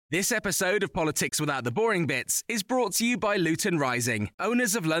This episode of Politics Without the Boring Bits is brought to you by Luton Rising,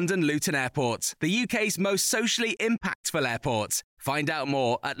 owners of London Luton Airport, the UK's most socially impactful airport. Find out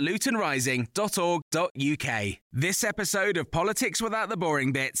more at lutonrising.org.uk. This episode of Politics Without the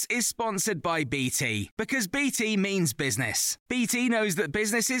Boring Bits is sponsored by BT, because BT means business. BT knows that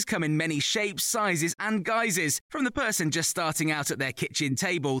businesses come in many shapes, sizes and guises, from the person just starting out at their kitchen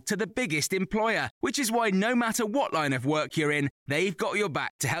table to the biggest employer, which is why no matter what line of work you're in, they've got your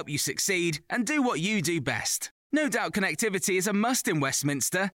back to help you succeed and do what you do best. No doubt connectivity is a must in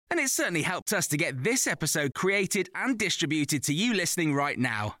Westminster, and it certainly helped us to get this episode created and distributed to you listening right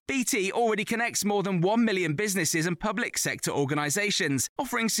now. BT already connects more than 1 million businesses and public sector organisations,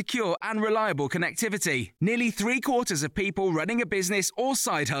 offering secure and reliable connectivity. Nearly 3/4 of people running a business or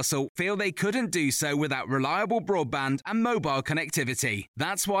side hustle feel they couldn't do so without reliable broadband and mobile connectivity.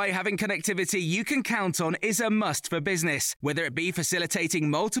 That's why having connectivity you can count on is a must for business, whether it be facilitating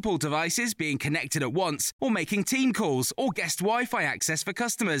multiple devices being connected at once or making team calls or guest Wi-Fi access for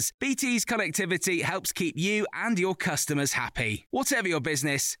customers. BT's connectivity helps keep you and your customers happy. Whatever your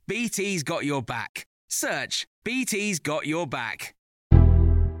business, BT's got your back. Search BT's got your back.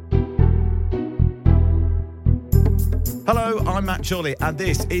 Hello, I'm Matt Chorley, and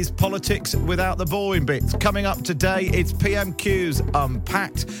this is Politics Without the Boring Bits. Coming up today, it's PMQs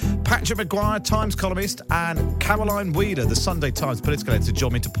Unpacked. Patrick Maguire, Times columnist, and Caroline Wheeler, the Sunday Times political editor,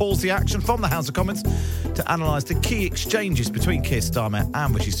 join me to pause the action from the House of Commons to analyse the key exchanges between Keir Starmer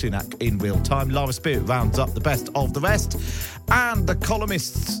and Rishi Sunak in real time. Lara Spirit rounds up the best of the rest. And the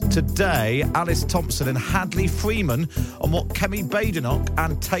columnists today, Alice Thompson and Hadley Freeman, on what Kemi Badenoch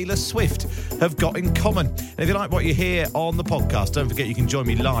and Taylor Swift have got in common. And if you like what you hear on the podcast, don't forget you can join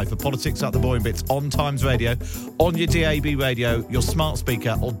me live for Politics Without the Boring Bits on Times Radio, on your DAB radio, your smart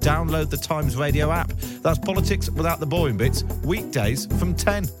speaker, or download the Times Radio app. That's Politics Without the Boring Bits, weekdays from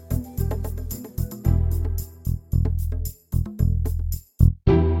 10.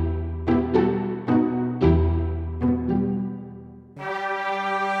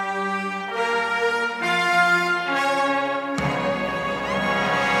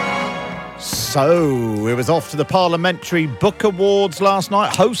 So, it was off to the Parliamentary Book Awards last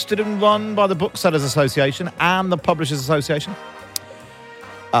night, hosted and run by the Booksellers Association and the Publishers Association.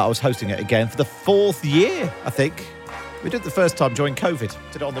 I was hosting it again for the 4th year, I think. We did it the first time during COVID,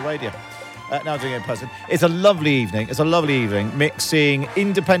 did it on the radio. Now doing it in person. It's a lovely evening. Mixing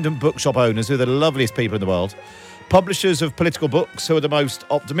independent bookshop owners, who are the loveliest people in the world, publishers of political books, who are the most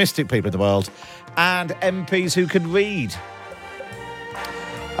optimistic people in the world, and MPs who can read.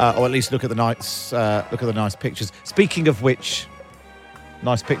 Or at least look at the nice pictures. Speaking of which,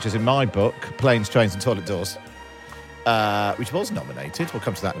 nice pictures in my book, Planes, Trains and Toilet Doors, which was nominated. We'll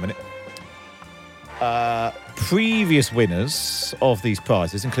come to that in a minute. Previous winners of these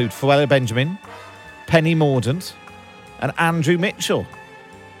prizes include Fuella Benjamin, Penny Mordaunt and Andrew Mitchell.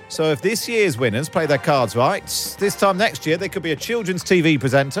 So if this year's winners play their cards right, this time next year they could be a children's TV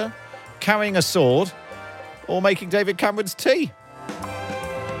presenter, carrying a sword, or making David Cameron's tea.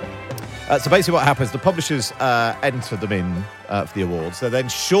 So basically what happens, the publishers enter them in for the awards. They're then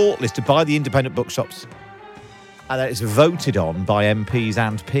shortlisted by the independent bookshops, and then it's voted on by MPs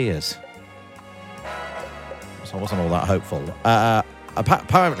and peers. So I wasn't all that hopeful.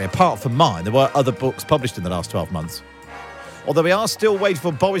 Apparently, apart from mine, there were other books published in the last 12 months. Although we are still waiting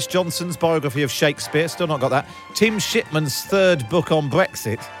for Boris Johnson's biography of Shakespeare. Still not got that. Tim Shipman's third book on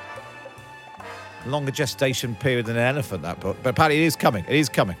Brexit. Longer gestation period than an elephant, that book. But apparently it is coming. It is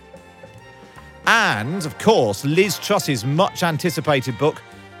coming. And, of course, Liz Truss's much-anticipated book,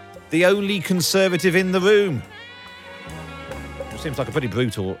 The Only Conservative in the Room. Which seems like a pretty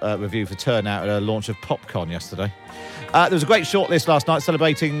brutal review for turnout at a launch of Popcorn yesterday. There was a great shortlist last night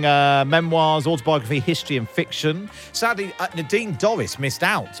celebrating memoirs, autobiography, history and fiction. Sadly, Nadine Dorries missed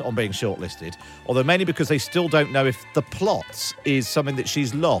out on being shortlisted, although mainly because they still don't know if the plot is something that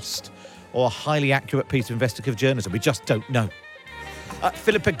she's lost or a highly accurate piece of investigative journalism. We just don't know.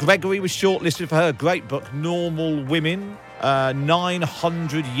 Philippa Gregory was shortlisted for her great book, Normal Women,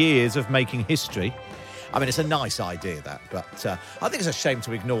 900 Years of Making History. I mean, it's a nice idea, that, but I think it's a shame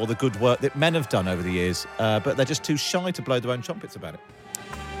to ignore the good work that men have done over the years, but they're just too shy to blow their own trumpets about it.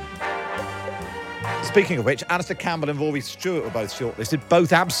 Speaking of which, Alistair Campbell and Rory Stewart were both shortlisted,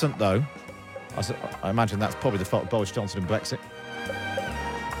 both absent, though. I imagine that's probably the fault of Boris Johnson and Brexit.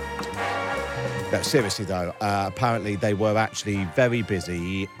 No, seriously, though, apparently they were actually very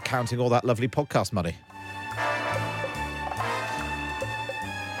busy counting all that lovely podcast money.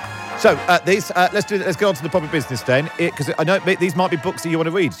 So let's go on to the proper business then, because I know these might be books that you want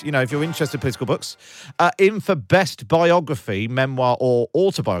to read. You know, if you're interested in political books. In for best biography, memoir or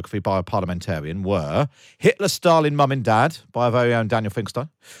autobiography by a parliamentarian were Hitler, Stalin, Mum and Dad by our very own Daniel Finkelstein,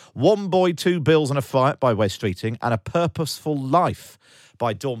 One Boy, Two Bills and a Fight by Wes Streeting, and A Purposeful Life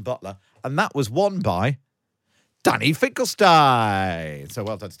by Dawn Butler. And that was won by Danny Finkelstein. So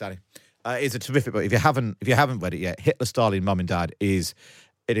well done to Danny. It's a terrific book. If you haven't read it yet, Hitler, Stalin, Mum and Dad is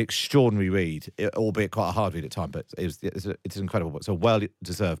an extraordinary read, albeit quite a hard read at times, but it's an incredible book. So well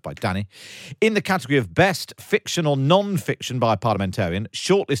deserved by Danny. In the category of best fiction or non-fiction by a parliamentarian,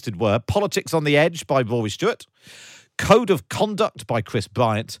 shortlisted were Politics on the Edge by Rory Stewart, Code of Conduct by Chris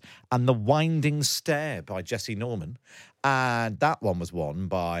Bryant, and The Winding Stair by Jesse Norman. And that one was won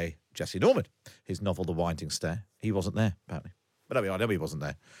by Jesse Norman, his novel The Winding Stair. He wasn't there, apparently. But I know he wasn't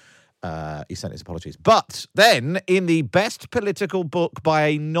there. He sent his apologies. But then, in the best political book by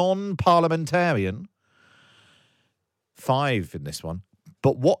a non-parliamentarian, 5 in this one,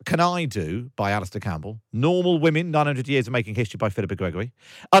 But What Can I Do by Alistair Campbell, Normal Women, 900 Years of Making History by Philippa Gregory,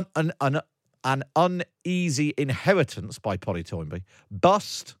 An Uneasy Inheritance by Polly Toynbee,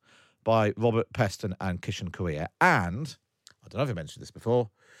 Bust by Robert Peston and Kishan Korea, and, I don't know if I mentioned this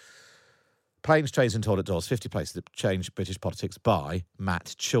before, Planes, Trains and Toilet Doors, 50 Places That Changed British Politics by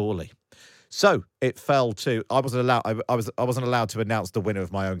Matt Chorley. So it fell to, I wasn't allowed to announce the winner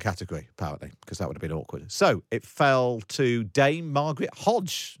of my own category, apparently, because that would have been awkward. So it fell to Dame Margaret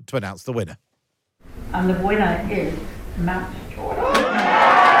Hodge to announce the winner. And the winner is Matt Chorley.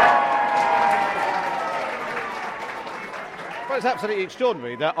 Well, it's absolutely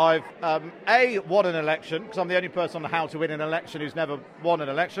extraordinary that I've, won an election, because I'm the only person on the How to Win an Election who's never won an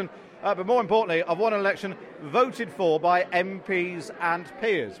election. But more importantly, I've won an election voted for by MPs and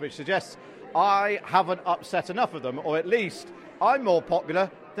peers, which suggests I haven't upset enough of them, or at least I'm more popular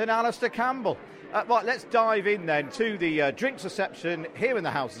than Alistair Campbell. Right, let's dive in then to the drinks reception here in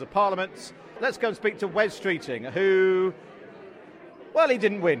the Houses of Parliament. Let's go and speak to Wes Streeting, who, well, he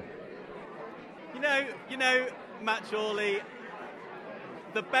didn't win. You know, Matt Chorley,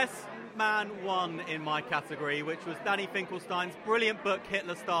 the best man won in my category, which was Danny Finkelstein's brilliant book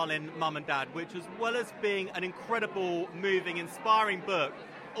Hitler, Stalin, Mum and Dad, which, as well as being an incredible, moving, inspiring book,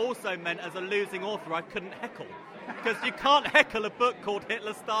 also meant as a losing author I couldn't heckle, because you can't heckle a book called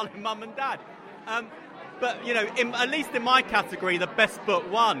Hitler, Stalin, Mum and Dad. But, you know, at least in my category, the best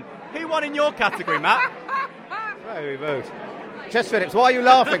book won. Who won in your category, Matt? Very good. Jess Phillips, why are you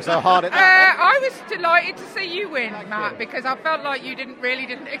laughing so hard at that? I was delighted to see you win, Matt, because I felt like you didn't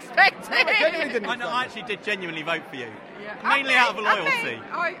expect it. I genuinely didn't. I actually did genuinely vote for you. Yeah. Mainly out of loyalty.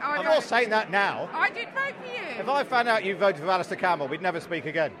 I'm not saying that now. I did vote for you. If I found out you voted for Alistair Campbell, we'd never speak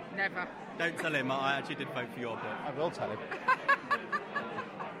again. Never. Don't tell him I actually did vote for your book. I will tell him.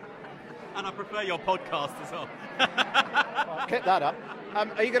 And I prefer your podcast as well. Well, keep that up.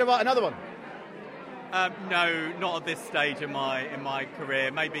 Are you going to write another one? No, not at this stage in my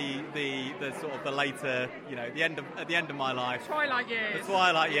career. Maybe the sort of the later, at the end of my life. Twilight years. The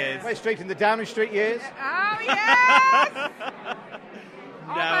twilight years. West Street in the Downing Street years. Oh yes.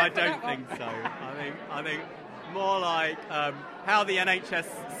 No, I don't think so. I think more like how the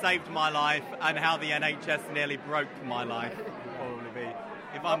NHS saved my life and how the NHS nearly broke my life would probably be.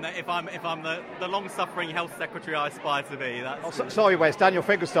 If I'm the long-suffering health secretary I aspire to be, that's. Sorry, Wes. Daniel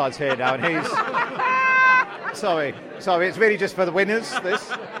Finkelstein's here now, and he's. Sorry. It's really just for the winners.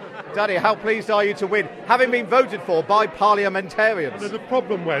 This. Danny, how pleased are you to win, having been voted for by parliamentarians? The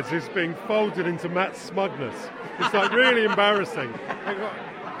problem, Wes, is being folded into Matt's smugness. It's like really embarrassing.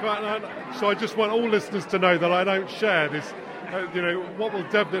 So I just want all listeners to know that I don't share this. What will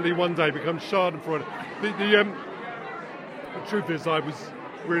definitely one day become Schadenfreude. The truth is, I was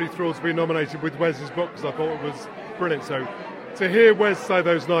really thrilled to be nominated with Wes's book because I thought it was brilliant. So to hear Wes say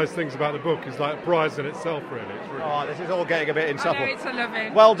those nice things about the book is like a prize in itself, really. It's really this is all getting a bit insufferable. It's a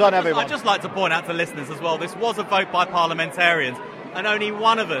loving. Well done, everyone. I'd just like to point out to listeners as well, this was a vote by parliamentarians, and only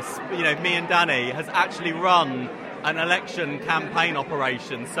one of us, me and Danny, has actually run an election campaign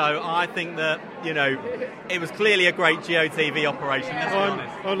operation. So I think that, it was clearly a great GOTV operation, let's be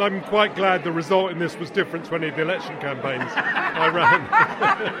honest. And I'm quite glad the result in this was different to any of the election campaigns I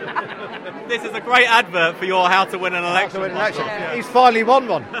ran. This is a great advert for your How to Win an Election. Yeah. He's finally won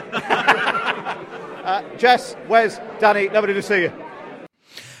one. Jess, Wes, Danny, lovely to see you.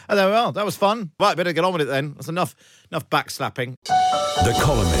 Oh, there we are. That was fun. Right, better get on with it then. That's enough backslapping. The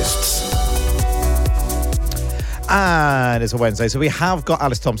Columnists. And it's a Wednesday, so we have got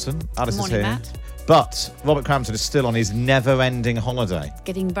Alice Thompson. Alice Morning, is here. Matt. But Robert Crampton is still on his never-ending holiday.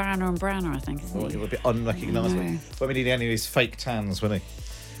 Getting browner and browner, I think, isn't He he? would be unrecognisable. When we need any of his fake tans, wouldn't he?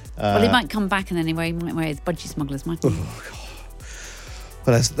 Well, he might come back and then he might wear his budgie smugglers, mightn't he?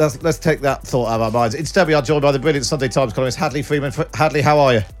 But let's take that thought out of our minds. Instead, we are joined by the brilliant Sunday Times columnist Hadley Freeman. Hadley, how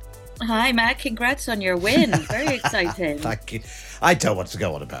are you? Hi, Matt. Congrats on your win. Very exciting. Thank you. I don't want to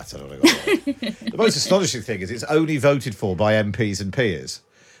go on about it. The most astonishing thing is it's only voted for by MPs and peers,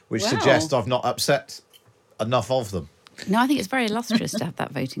 which suggests I've not upset enough of them. No, I think it's very illustrious to have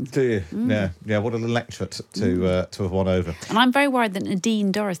that voting. Do you? Yeah. What an electorate to have won over. And I'm very worried that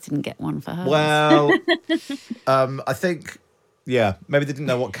Nadine Dorris didn't get one for her. Well, I think, maybe they didn't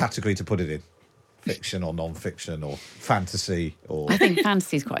know what category to put it in. Fiction or non-fiction or fantasy or... I think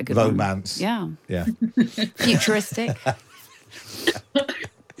fantasy is quite a good romance. One. Yeah. Futuristic.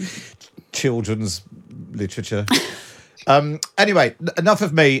 Children's literature. Anyway, enough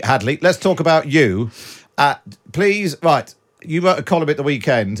of me, Hadley. Let's talk about you. Please, right, you wrote a column at the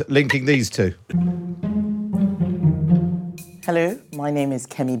weekend linking these two. Hello, my name is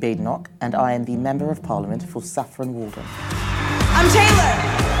Kemi Badenoch, and I am the Member of Parliament for Saffron Walden. I'm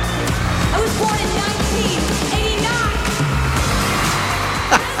Taylor. I was born in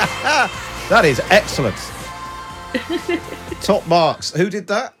 1989. That is excellent. Top marks. Who did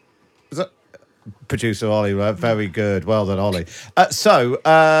that? Was that producer Ollie? Right? Very good. Well done, Ollie. So,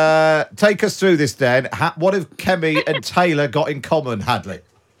 take us through this then. What have Kemi and Taylor got in common, Hadley?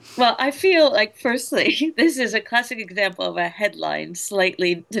 Well, I feel like, firstly, this is a classic example of a headline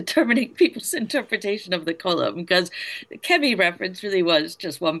slightly determining people's interpretation of the column, because the Kemi reference really was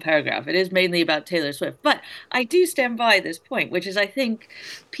just one paragraph. It is mainly about Taylor Swift. But I do stand by this point, which is I think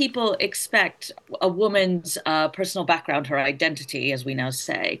people expect a woman's personal background, her identity, as we now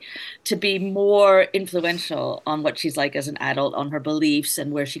say, to be more influential on what she's like as an adult, on her beliefs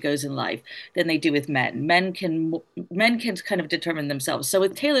and where she goes in life than they do with men. Men can kind of determine themselves. So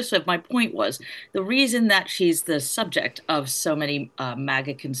with Taylor Swift, my point was the reason that she's the subject of so many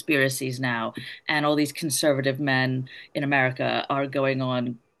MAGA conspiracies now, and all these conservative men in America are going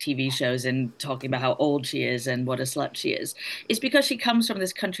on TV shows and talking about how old she is and what a slut she is because she comes from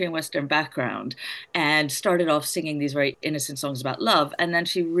this country and Western background and started off singing these very innocent songs about love. And then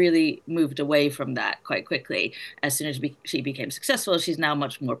she really moved away from that quite quickly. As soon as she became successful, she's now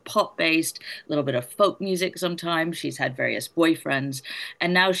much more pop-based, a little bit of folk music sometimes. She's had various boyfriends.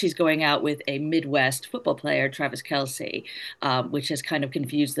 And now she's going out with a Midwest football player, Travis Kelce, which has kind of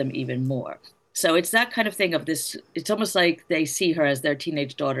confused them even more. So it's that kind of thing of this, it's almost like they see her as their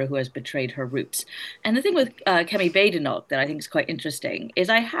teenage daughter who has betrayed her roots. And the thing with Kemi Badenoch that I think is quite interesting is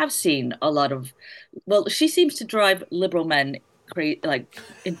I have seen a lot of, she seems to drive liberal men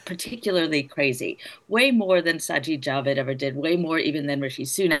particularly crazy, way more than Sajid Javid ever did, way more even than Rishi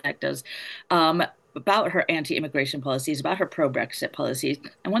Sunak does. About her anti-immigration policies, about her pro-Brexit policies.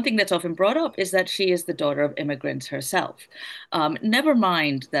 And one thing that's often brought up is that she is the daughter of immigrants herself. Never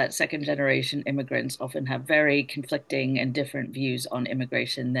mind that second-generation immigrants often have very conflicting and different views on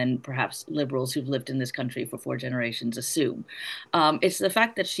immigration than perhaps liberals who've lived in this country for 4 generations assume. It's the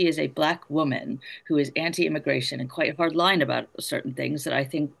fact that she is a Black woman who is anti-immigration and quite hardline about certain things that I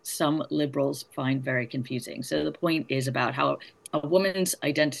think some liberals find very confusing. So the point is about how a woman's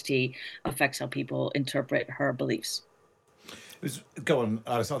identity affects how people interpret her beliefs. Go on,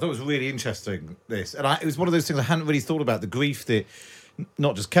 Alice. I thought it was really interesting, this. And it was one of those things I hadn't really thought about, the grief that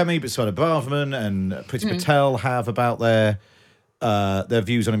not just Kemi, but Suella Braverman and Priti Patel have about their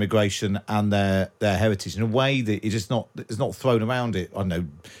views on immigration and their heritage in a way that is not thrown around it. I don't know,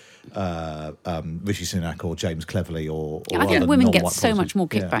 Rishi Sunak or James Cleverly or I think women get so much more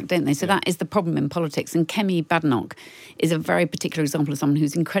kickback, don't they? So that is the problem in politics. And Kemi Badenoch is a very particular example of someone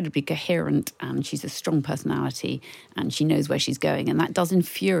who's incredibly coherent, and she's a strong personality and she knows where she's going. And that does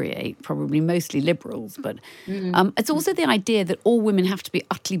infuriate probably mostly liberals. But it's also the idea that all women have to be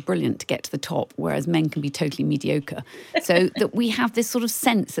utterly brilliant to get to the top, whereas men can be totally mediocre. So that we have this sort of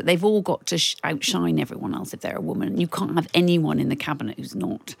sense that they've all got to outshine everyone else if they're a woman. And you can't have anyone in the cabinet who's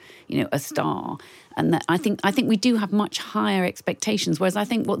not, a star. And that I think we do have much higher expectations, whereas I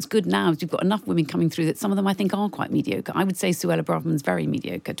think what's good now is we've got enough women coming through that some of them I think are quite mediocre. I would say Suella Braverman's very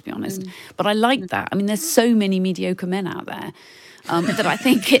mediocre, to be honest. But I like that. I mean, there's so many mediocre men out there that I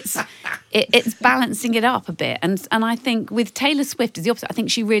think it's balancing it up a bit. And I think with Taylor Swift is the opposite. I think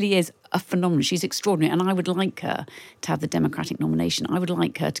she really is a phenomenon. She's extraordinary. And I would like her to have the Democratic nomination. I would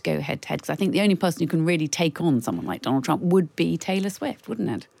like her to go head-to-head, because I think the only person who can really take on someone like Donald Trump would be Taylor Swift, wouldn't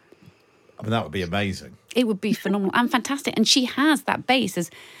it? I mean, that would be amazing. It would be phenomenal and fantastic. And she has that base,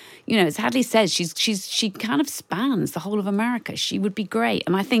 as Hadley says, she kind of spans the whole of America. She would be great.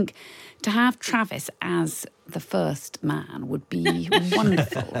 And I think to have Travis as the first man would be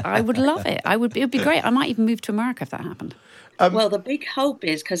wonderful. I would love it. It would be great. I might even move to America if that happened. Well, the big hope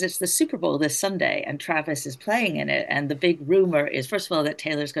is because it's the Super Bowl this Sunday and Travis is playing in it. And the big rumor is, first of all, that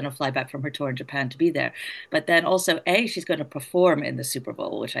Taylor's going to fly back from her tour in Japan to be there. But then also, A, she's going to perform in the Super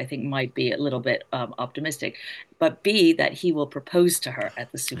Bowl, which I think might be a little bit optimistic. But B, that he will propose to her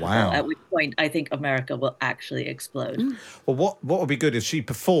at the Super Bowl, at which point I think America will actually explode. Well, what would be good if she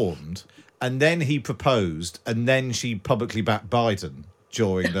performed and then he proposed and then she publicly backed Biden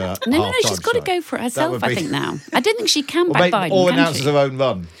during the No, she's got to go for it herself, I think, now. I don't think she can back Biden, or announces her own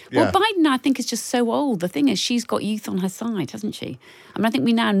run. Yeah. Well, Biden, I think, is just so old. The thing is, she's got youth on her side, hasn't she? I mean, I think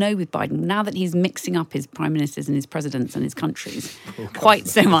we now know with Biden, now that he's mixing up his prime ministers and his presidents and his countries quite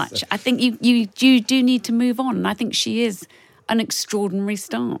so much, I think you do need to move on. And I think she is an extraordinary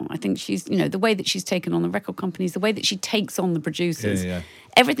star. I think she's, the way that she's taken on the record companies, the way that she takes on the producers,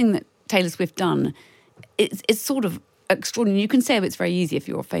 everything that Taylor Swift done, it's sort of extraordinary. You can say it's very easy if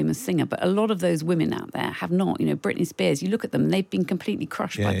you're a famous singer, but a lot of those women out there have not. Britney Spears, you look at them, they've been completely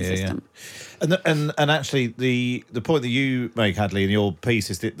crushed by the system. And actually, the point that you make, Hadley, in your piece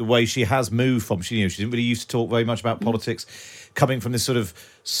is that the way she has moved from, she didn't really used to talk very much about politics, coming from this sort of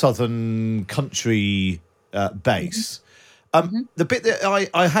southern country base. The bit that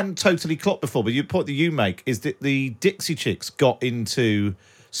I hadn't totally clocked before, but the point that you make is that the Dixie Chicks got into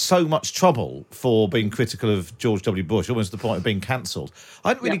so much trouble for being critical of George W. Bush, almost to the point of being cancelled. I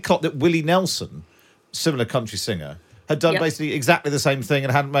hadn't really clocked that Willie Nelson, similar country singer, had done basically exactly the same thing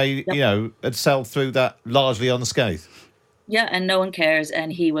and hadn't made, had sailed through that largely unscathed. Yeah, and no one cares.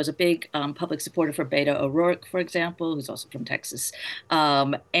 And he was a big public supporter for Beto O'Rourke, for example, who's also from Texas,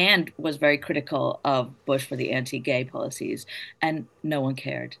 and was very critical of Bush for the anti-gay policies. And no one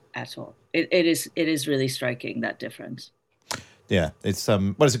cared at all. It is really striking, that difference. Yeah, it's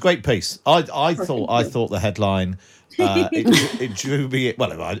it's a great piece. I thought the headline it drew me.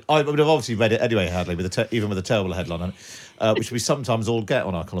 Well, I would have obviously read it anyway, Hadley, even with a terrible headline on it, which we sometimes all get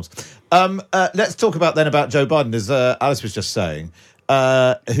on our columns. Let's talk about Joe Biden, as Alice was just saying,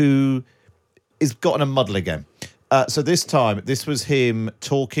 who is got in a muddle again. So this time, this was him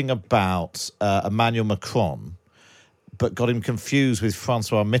talking about Emmanuel Macron, but got him confused with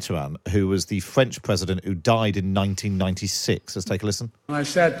Francois Mitterrand, who was the French president who died in 1996. Let's take a listen. I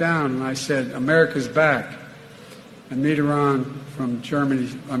sat down and I said, America's back. And Mitterrand from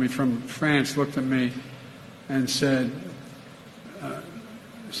France looked at me and said, how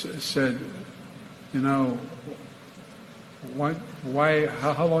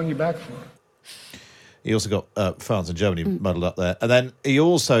long are you back for? He also got France and Germany muddled up there. And then he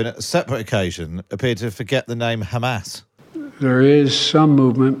also, on a separate occasion, appeared to forget the name Hamas. There is some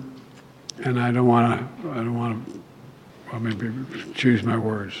movement, and I don't want to, maybe choose my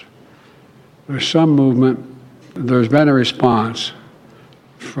words. There's some movement. There's been a response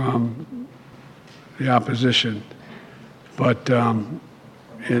from the opposition, but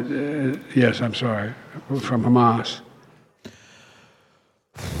yes, I'm sorry, from Hamas.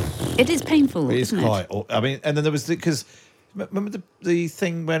 It is painful. It is quite. I mean, and then there was because remember the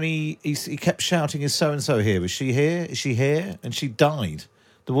thing when he kept shouting, "Is so and so here? Is she here? Is she here?" And she died.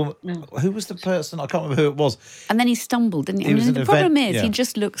 The woman, who was the person? I can't remember who it was. And then he stumbled, didn't he? The problem is he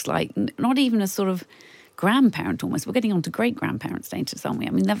just looks like not even a sort of grandparent almost. We're getting on to great grandparent status, aren't we?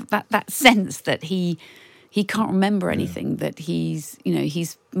 I mean, that sense that he can't remember anything, that he's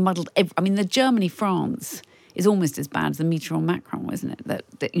muddled. The Germany-France is almost as bad as the Mitterrand Macron, isn't it?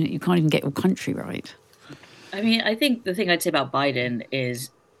 That you can't even get your country right. I mean, I think the thing I'd say about Biden is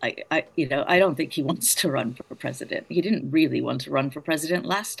I don't think he wants to run for president. He didn't really want to run for president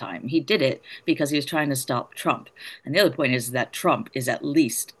last time. He did it because he was trying to stop Trump. And the other point is that Trump is at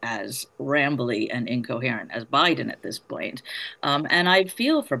least as rambly and incoherent as Biden at this point. And I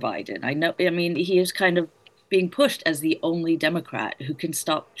feel for Biden. He is kind of being pushed as the only Democrat who can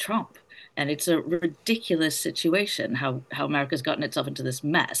stop Trump. And it's a ridiculous situation how America's gotten itself into this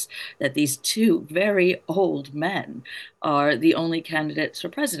mess, that these two very old men are the only candidates for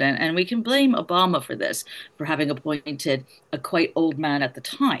president. And we can blame Obama for this, for having appointed a quite old man at the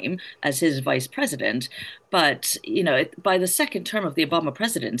time as his vice president. But, by the second term of the Obama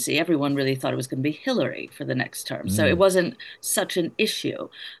presidency, everyone really thought it was going to be Hillary for the next term. So it wasn't such an issue.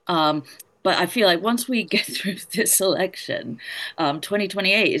 But I feel like once we get through this election,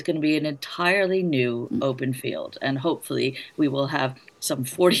 2028 is going to be an entirely new open field. And hopefully we will have some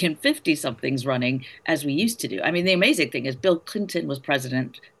 40 and 50-somethings running as we used to do. I mean, the amazing thing is Bill Clinton was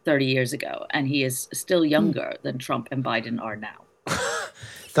president 30 years ago, and he is still younger than Trump and Biden are now.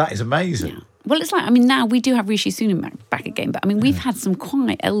 That is amazing. Yeah. Well, it's like, now we do have Rishi Sunak back again, but we've had some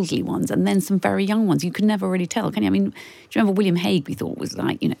quite elderly ones and then some very young ones. You can never really tell, can you? Do you remember William Hague, we thought was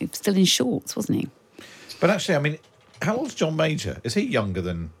still in shorts, wasn't he? But actually, How old's John Major? Is he younger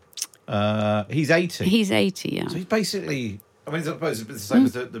than... he's 80. He's 80, yeah. So he's basically... I mean, I suppose it's the same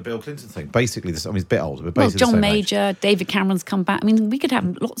as the Bill Clinton thing. Basically, he's a bit older, but basically John the same Major, age. David Cameron's come back. I mean, we could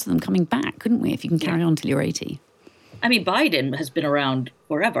have lots of them coming back, couldn't we, if you can carry on till you're 80? I mean, Biden has been around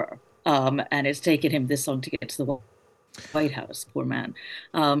forever, and it's taken him this long to get to the White House, poor man.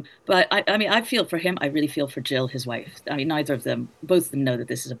 But I mean, I feel for him. I really feel for Jill, his wife. I mean, both of them know that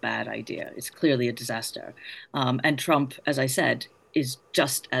this is a bad idea. It's clearly a disaster. And Trump, as I said, is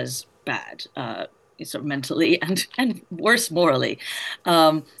just as bad, sort of mentally and worse morally.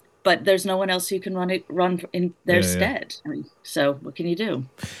 But there's no one else who can run in their stead. I mean, so what can you do?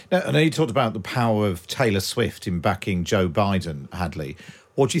 Now, I know you talked about the power of Taylor Swift in backing Joe Biden, Hadley.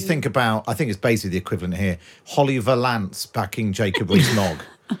 What do you think about, I think it's basically the equivalent here, Holly Valance backing Jacob Rees-Mogg?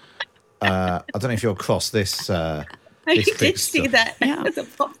 I don't know if you're across this. I did see that at the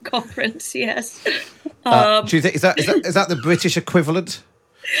pop conference, yes. Do you think, is that the British equivalent?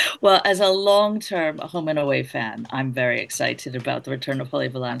 Well, as a long-term home and away fan, I'm very excited about the return of Holly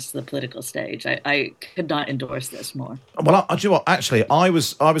Valance to the political stage. I could not endorse this more. Well, do you know what? Actually, I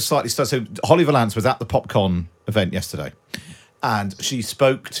was slightly stunned. So Holly Valance was at the PopCon event yesterday, and she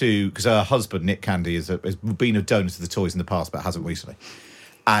spoke to, because her husband Nick Candy has been a donor to the toys in the past, but hasn't recently.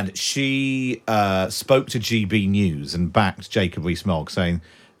 And she spoke to GB News and backed Jacob Rees-Mogg, saying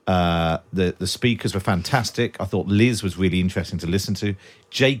the speakers were fantastic. I thought Liz was really interesting to listen to.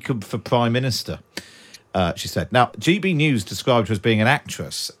 Jacob for Prime Minister, she said. Now, GB News described her as being an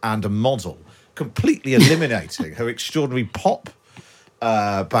actress and a model, completely eliminating her extraordinary pop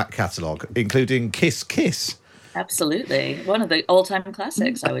back catalogue, including Kiss Kiss. Absolutely. One of the all-time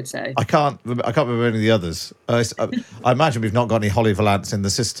classics, I would say. I can't remember any of the others. I imagine we've not got any Holly Valance in the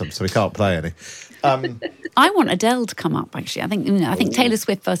system, so we can't play any. I want Adele to come up, actually. I think Taylor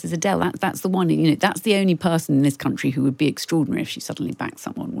Swift versus Adele, that's the one, that's the only person in this country who would be extraordinary if she suddenly backed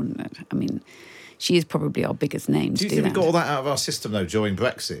someone, wouldn't it? I mean, she is probably our biggest name do to you do think that. we got all that out of our system, though, during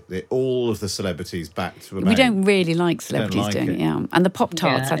Brexit? All of the celebrities backed Remain? We don't really like celebrities doing it, yeah. And the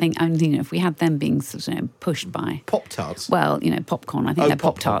Pop-Tarts, I think, if we had them being sort of pushed by... Pop-Tarts? Well, popcorn. I think they're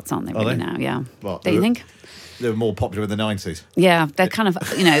Pop-Tarts, aren't they, really, now, yeah. What, do you think? They were more popular in the 90s. Yeah, they're kind of,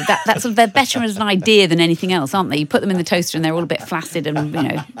 that's they're better as an idea than anything else, aren't they? You put them in the toaster and they're all a bit flaccid and,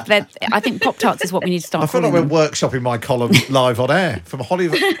 I think Pop-Tarts is what we need to start I feel like we're them. workshopping my column live on air from Holly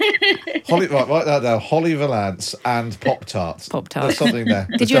Valance and Pop-Tarts. Pop-Tarts. There's something there.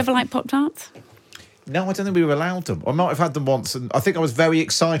 Did you ever like Pop-Tarts? No, I don't think we were allowed them. I might have had them once, and I think I was very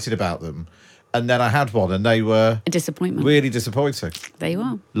excited about them. And then I had one, and they were... A disappointment. Really disappointing. There you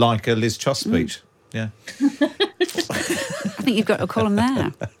are. Like a Liz Truss speech. Yeah. I think you've got a column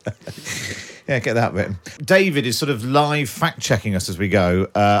there. Yeah, get that written. David is sort of live fact-checking us as we go.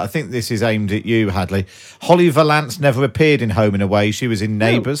 I think this is aimed at you, Hadley. Holly Valance never appeared in Home and Away. She was in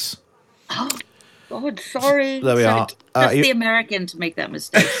Neighbours. Oh, God, sorry. There we are. That's the American to make that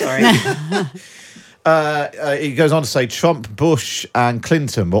mistake, sorry. He goes on to say Trump, Bush and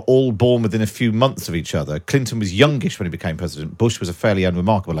Clinton were all born within a few months of each other. Clinton was youngish when he became president. Bush was a fairly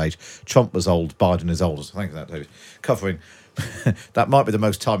unremarkable age. Trump was old. Biden is older. So thank you for that, David. Covering... that might be the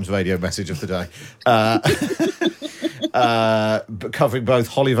most Times Radio message of the day. But covering both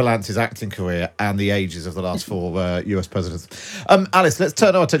Holly Valance's acting career and the ages of the last four US presidents. Alice, let's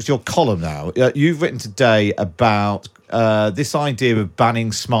turn our attention to your column now. You've written today about this idea of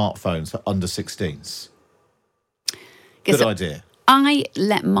banning smartphones for under 16s. Good idea. I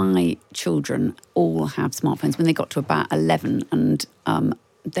let my children all have smartphones when they got to about 11, and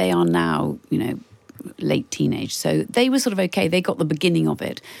they are now, late teenage. So they were sort of okay. They got the beginning of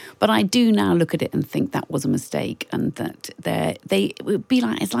it. But I do now look at it and think that was a mistake, and that it would be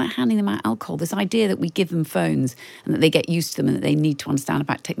like, it's like handing them out alcohol. This idea that we give them phones and that they get used to them and that they need to understand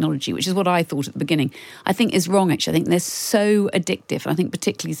about technology, which is what I thought at the beginning, I think is wrong, actually. I think they're so addictive. And I think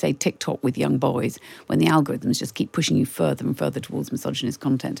particularly, say, TikTok with young boys, when the algorithms just keep pushing you further and further towards misogynist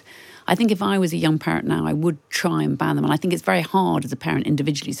content. I think if I was a young parent now, I would try and ban them. And I think it's very hard as a parent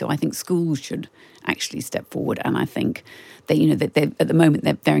individually. So I think schools should actually step forward. And I think that, that at the moment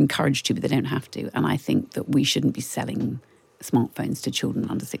they're encouraged to, but they don't have to. And I think that we shouldn't be selling smartphones to children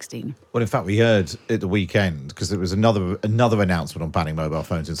under 16. Well, in fact, we heard at the weekend, because there was another announcement on banning mobile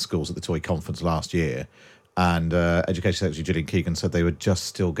phones in schools at the Toy Conference last year. And Education Secretary Gillian Keegan said they were just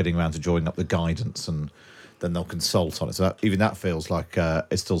still getting around to drawing up the guidance, and then they'll consult on it. So even that feels like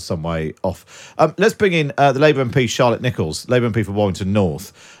it's still some way off. Let's bring in the Labour MP, Charlotte Nichols, Labour MP for Warrington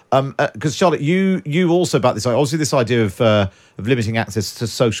North. Because, Charlotte, you also about this. Obviously, this idea of limiting access to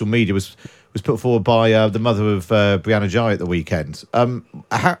social media was put forward by the mother of Brianna Jai at the weekend.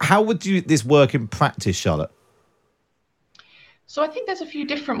 How would this work in practice, Charlotte? So I think there's a few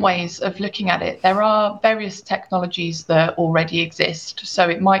different ways of looking at it. There are various technologies that already exist. So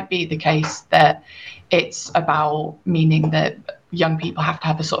it might be the case that it's about meaning that young people have to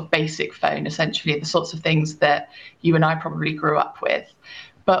have a sort of basic phone, essentially the sorts of things that you and I probably grew up with.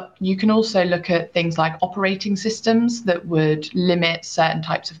 But you can also look at things like operating systems that would limit certain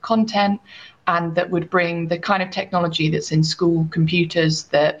types of content and that would bring the kind of technology that's in school computers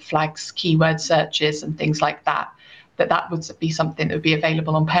that flags keyword searches and things like that. That would be something that would be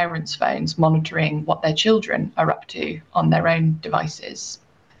available on parents' phones, monitoring what their children are up to on their own devices.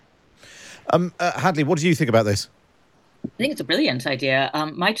 Hadley, what do you think about this? I think it's a brilliant idea.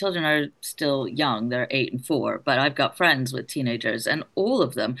 My children are still young, they're 8 and 4, but I've got friends with teenagers, and all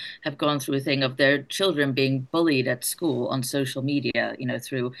of them have gone through a thing of their children being bullied at school on social media,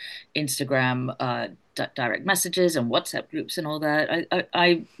 through Instagram, direct messages and WhatsApp groups and all that.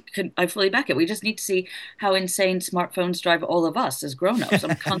 I fully back it. We just need to see how insane smartphones drive all of us as grown-ups.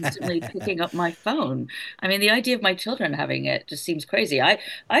 I'm constantly picking up my phone. I mean, the idea of my children having it just seems crazy.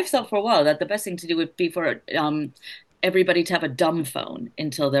 I've thought for a while that the best thing to do would be for everybody to have a dumb phone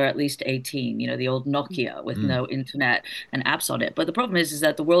until they're at least 18, the old Nokia with no internet and apps on it. But the problem is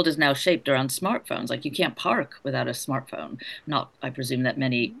that the world is now shaped around smartphones. Like, you can't park without a smartphone. Not, I presume, that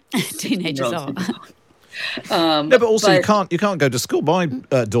many teenagers are. No, but also you can't go to school. My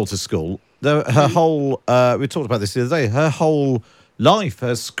daughter's school, her whole, we talked about this the other day, her whole life,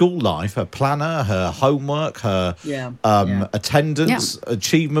 her school life, her planner, her homework, her attendance,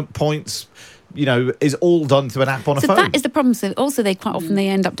 achievement points, is all done through an app on a phone. So that is the problem. So also they quite often they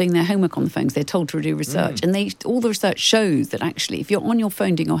end up doing their homework on the phone because they're told to do research. And all the research shows that actually if you're on your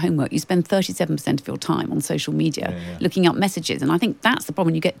phone doing your homework, you spend 37% of your time on social media looking up messages. And I think that's the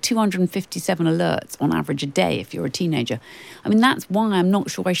problem. You get 257 alerts on average a day if you're a teenager. I mean, that's why I'm not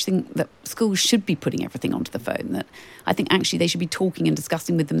sure I think that schools should be putting everything onto the phone. That I think actually they should be talking and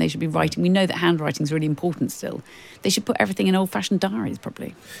discussing with them. They should be writing. We know that handwriting is really important still. They should put everything in old-fashioned diaries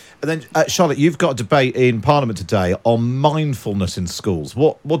probably. And then, Charlotte, you've got a debate in Parliament today on mindfulness in schools.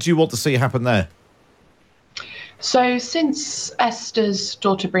 What do you want to see happen there? So since Esther's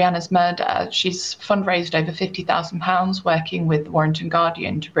daughter Brianna's murder, she's fundraised over £50,000 working with the Warrington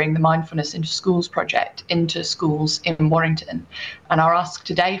Guardian to bring the Mindfulness into Schools project into schools in Warrington. And our ask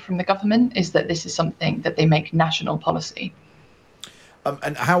today from the government is that this is something that they make national policy.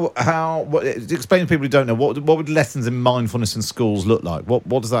 And explain to people who don't know, what would lessons in mindfulness in schools look like?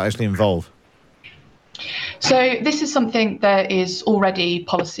 What does that actually involve? So this is something that is already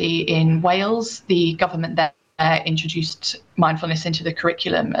policy in Wales. The government there introduced mindfulness into the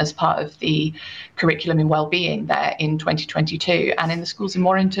curriculum as part of the curriculum in wellbeing there in 2022. And in the schools in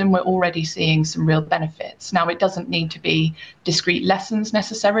Warrington, we're already seeing some real benefits. Now, it doesn't need to be discrete lessons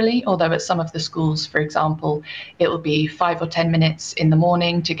necessarily, although at some of the schools, for example, it will be 5 or 10 minutes in the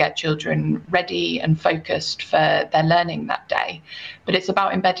morning to get children ready and focused for their learning that day. But it's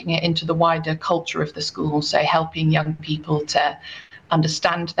about embedding it into the wider culture of the school, so helping young people to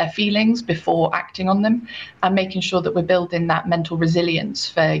understand their feelings before acting on them and making sure that we're building that mental resilience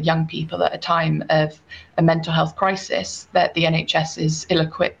for young people at a time of a mental health crisis that the NHS is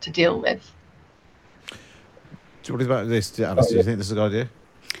ill-equipped to deal with. What about this, Alice? Do you think this is a good idea?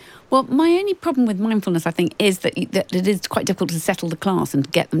 Well, my only problem with mindfulness, I think, is that it is quite difficult to settle the class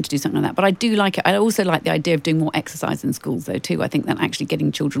and get them to do something like that. But I do like it. I also like the idea of doing more exercise in schools, though, too. I think that actually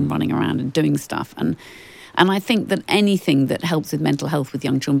getting children running around and doing stuff and I think that anything that helps with mental health with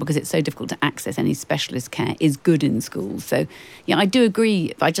young children, because it's so difficult to access any specialist care, is good in schools. So, yeah, I do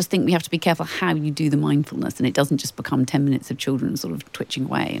agree. I just think we have to be careful how you do the mindfulness, and it doesn't just become 10 minutes of children sort of twitching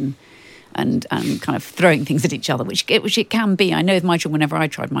away and kind of throwing things at each other, which it can be. I know with my children, whenever I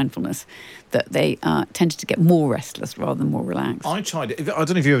tried mindfulness, that they tended to get more restless rather than more relaxed. I tried it. I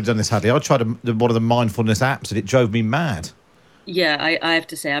don't know if you've ever done this, Hadley. I tried one of the mindfulness apps, and it drove me mad. Yeah, I have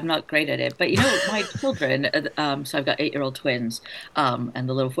to say I'm not great at it. But, my children, so I've got 8-year-old twins and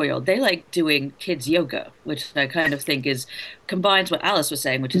the little 4-year-old, they like doing kids yoga, which I kind of think combines what Alice was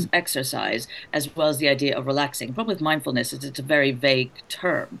saying, which is exercise, as well as the idea of relaxing. The problem with mindfulness is it's a very vague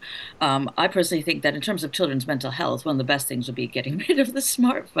term. I personally think that in terms of children's mental health, one of the best things would be getting rid of the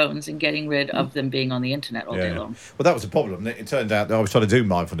smartphones and getting rid of them being on the internet all day long. Well, that was a problem. It turned out that I was trying to do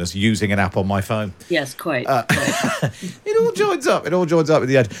mindfulness using an app on my phone. Yes, quite. It all joins up. It all joins up at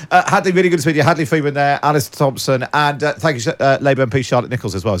the end. Hadley, really good to speak to you. Hadley Freeman there, Alice Thompson, and thank you, Labour MP Charlotte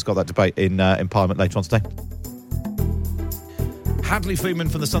Nichols as well, who's got that debate in Parliament later on today. Hadley Freeman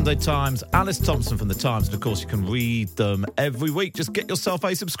from the Sunday Times, Alice Thompson from the Times, and of course you can read them every week. Just get yourself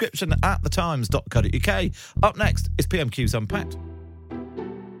a subscription at thetimes.co.uk. Up next is PMQs Unpacked.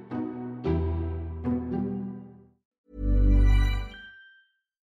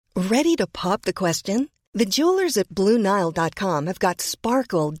 Ready to pop the question? The jewelers at BlueNile.com have got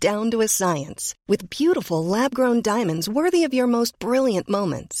sparkle down to a science with beautiful lab-grown diamonds worthy of your most brilliant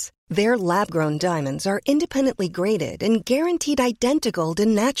moments. Their lab-grown diamonds are independently graded and guaranteed identical to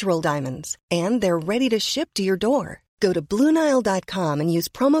natural diamonds, and they're ready to ship to your door. Go to BlueNile.com and use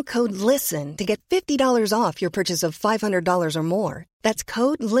promo code LISTEN to get $50 off your purchase of $500 or more. That's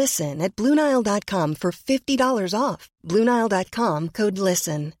code LISTEN at BlueNile.com for $50 off. BlueNile.com, code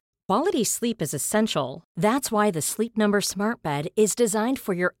LISTEN. Quality sleep is essential. That's why the Sleep Number Smart Bed is designed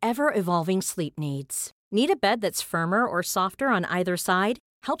for your ever-evolving sleep needs. Need a bed that's firmer or softer on either side?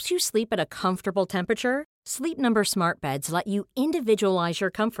 Helps you sleep at a comfortable temperature? Sleep Number Smart Beds let you individualize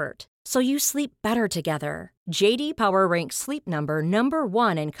your comfort, so you sleep better together. J.D. Power ranks Sleep Number number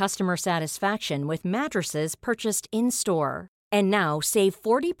 1 in customer satisfaction with mattresses purchased in-store. And now, save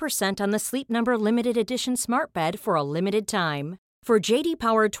 40% on the Sleep Number Limited Edition Smart Bed for a limited time. For J.D.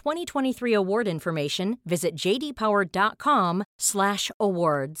 Power 2023 award information, visit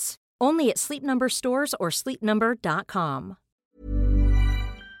jdpower.com/awards. Only at Sleep Number stores or sleepnumber.com.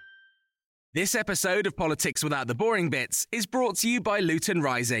 This episode of Politics Without the Boring Bits is brought to you by Luton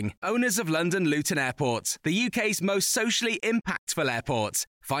Rising, owners of London Luton Airport, the UK's most socially impactful airport.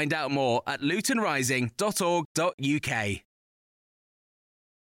 Find out more at lutonrising.org.uk.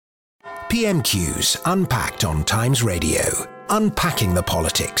 PMQs unpacked on Times Radio, unpacking the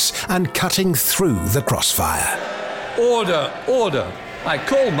politics and cutting through the crossfire. Order, order. I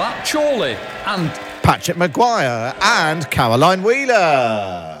call Matt Chorley and Patrick Maguire and Caroline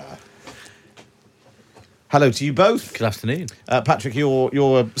Wheeler. Hello to you both. Good afternoon. Patrick,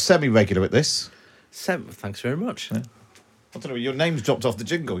 you're semi-regular at this. Thanks very much. Yeah. I don't know, your name's dropped off the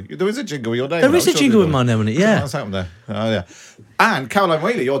jingle. There is a jingle with your name. There is a jingle with my name on it, yeah. What's happened there? Oh, yeah. And Caroline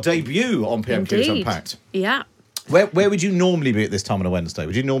Wheeler, your debut on PMQs Unpacked. Yeah. Where would you normally be at this time on a Wednesday?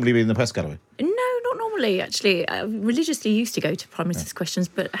 Would you normally be in the press gallery? No, not normally, actually. I religiously used to go to Prime Minister's Questions,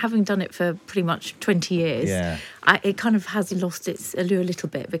 but having done it for pretty much 20 years, it kind of has lost its allure a little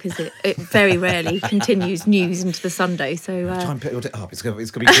bit because it very rarely continues news into the Sunday. So try and build it up. It's going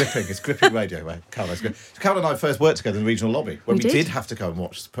to be gripping. It's gripping radio, mate. Caroline and I first worked together in the regional lobby when we did have to go and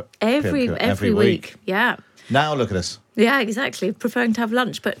watch every week. Yeah. Now look at us. Yeah, exactly. Preferring to have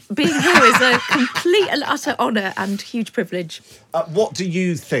lunch, but being here is a complete and utter honour and huge privilege. What do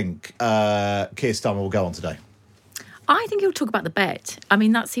you think Keir Starmer will go on today? I think he'll talk about the bet. I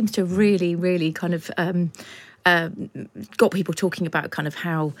mean, that seems to really, really kind of got people talking about kind of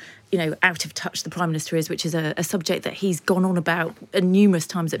how, out of touch the Prime Minister is, which is a subject that he's gone on about numerous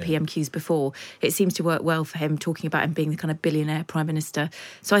times at PMQs before. It seems to work well for him, talking about him being the kind of billionaire Prime Minister.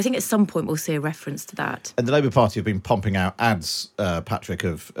 So I think at some point we'll see a reference to that. And the Labour Party have been pumping out ads, Patrick,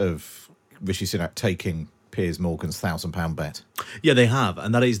 of Rishi Sunak taking Piers Morgan's £1,000 bet. Yeah, they have.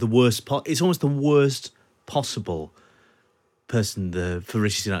 And that is the worst it's almost the worst possible person for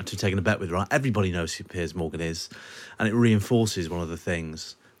Rishi Sunak to have taken a bet with, right? Everybody knows who Piers Morgan is, and it reinforces one of the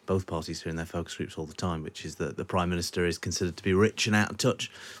things both parties do in their focus groups all the time, which is that the Prime Minister is considered to be rich and out of touch.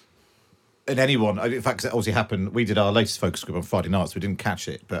 And anyone, in fact, it obviously happened, we did our latest focus group on Friday nights, we didn't catch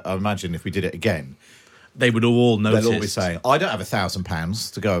it, but I imagine if we did it again, they would all notice. They'll all be saying, I don't have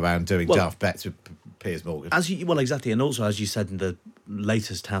 £1,000 to go around doing daft bets with Piers Morgan. Exactly, and also, as you said in the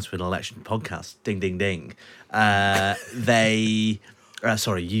latest House for an Election podcast, ding, ding, ding,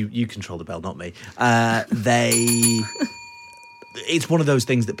 sorry, you control the bell, not me. It's one of those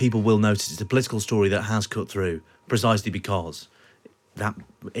things that people will notice. It's a political story that has cut through precisely because that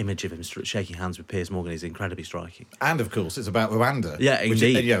image of him shaking hands with Piers Morgan is incredibly striking. And, of course, it's about Rwanda. Yeah,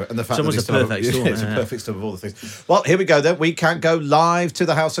 indeed. And the fact it's almost a perfect storm. It's a perfect storm of all the things. Well, here we go then. We can go live to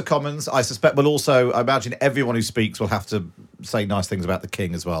the House of Commons. I suspect we'll also, I imagine everyone who speaks will have to say nice things about the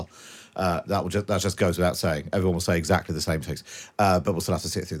King as well. That just goes without saying. Everyone will say exactly the same things. But we'll still have to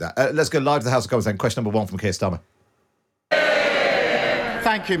sit through that. Let's go live to the House of Commons then. Question number 1 from Keir Starmer.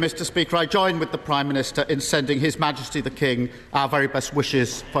 Thank you, Mr. Speaker. I join with the Prime Minister in sending His Majesty the King our very best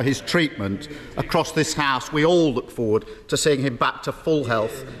wishes for his treatment. Across this House, we all look forward to seeing him back to full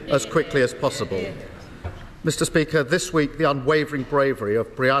health as quickly as possible. Mr. Speaker, this week the unwavering bravery of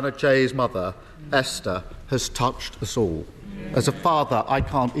Brianna Jay's mother, Esther, has touched us all. As a father, I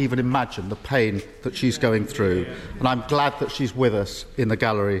can't even imagine the pain that she's going through, and I'm glad that she's with us in the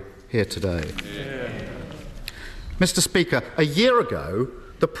gallery here today. Mr. Speaker, a year ago,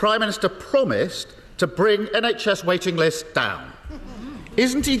 the Prime Minister promised to bring NHS waiting lists down.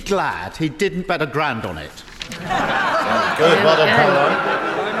 Isn't he glad he didn't bet £1,000 on it? Good, well done, Caroline.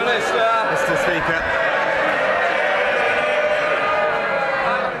 Prime Minister.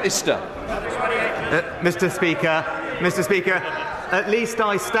 Mr. Speaker, at least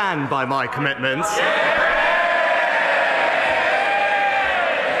I stand by my commitments.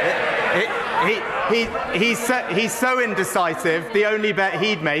 He's so indecisive, the only bet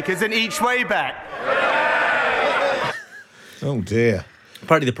he'd make is an each-way bet. Oh, dear.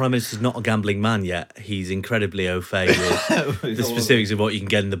 Apparently the Prime Minister's not a gambling man yet. He's incredibly au fait with the specifics of what you can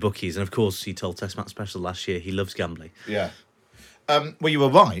get in the bookies. And, of course, he told Test Match Special last year he loves gambling. Yeah. Well, you were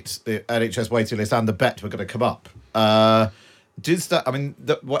right. The NHS waiting list and the bet were going to come up. Whatever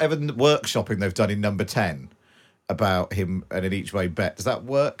workshopping they've done in number 10 about him and an each-way bet, does that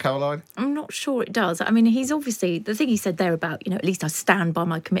work, Caroline? I'm not sure it does. I mean, he's obviously, the thing he said there about, at least I stand by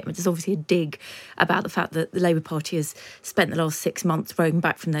my commitment is obviously a dig about the fact that the Labour Party has spent the last 6 months rowing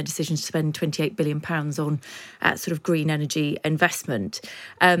back from their decision to spend £28 billion on sort of green energy investment.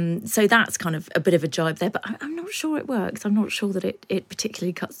 So that's kind of a bit of a jibe there, but I'm not sure it works. I'm not sure that it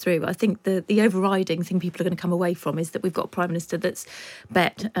particularly cuts through. I think the overriding thing people are going to come away from is that we've got a Prime Minister that's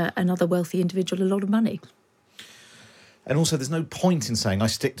bet another wealthy individual a lot of money. And also, there's no point in saying I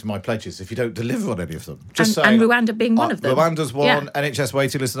stick to my pledges if you don't deliver on any of them. And Rwanda being one of them. Rwanda's one, NHS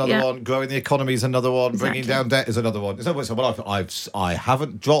waiting list another one, growing the economy is another one, bringing down debt is another one. It's no point saying, well, I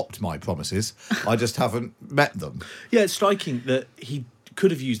haven't dropped my promises, I just haven't met them. Yeah, it's striking that he could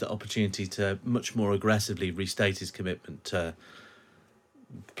have used that opportunity to much more aggressively restate his commitment to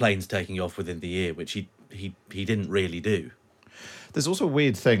planes taking off within the year, which he didn't really do. There's also a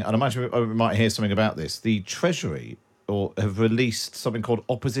weird thing, and I imagine we might hear something about this. The Treasury have released something called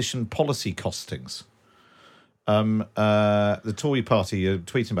opposition policy costings. The Tory party are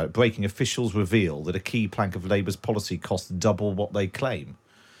tweeting about it. Breaking officials reveal that a key plank of Labour's policy costs double what they claim.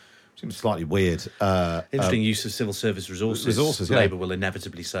 Seems slightly weird. Interesting use of civil service resources, yeah. Labour will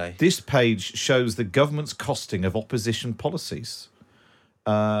inevitably say. This page shows the government's costing of opposition policies.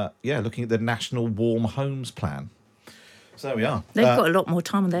 Looking at the National Warm Homes Plan. So there we are. They've got a lot more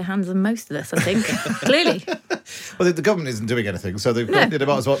time on their hands than most of us, I think. Clearly. Well, the government isn't doing anything, so they might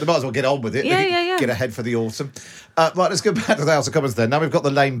as well get on with it. Yeah. Get ahead for the autumn. Right, let's go back to the House of Commons then. Now we've got the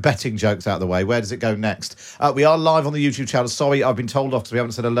lame betting jokes out of the way. Where does it go next? We are live on the YouTube channel. Sorry, I've been told off because we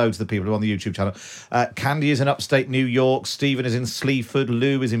haven't said hello to the people who are on the YouTube channel. Candy is in upstate New York. Stephen is in Sleaford.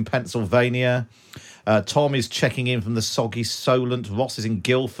 Lou is in Pennsylvania. Tom is checking in from the soggy Solent. Ross is in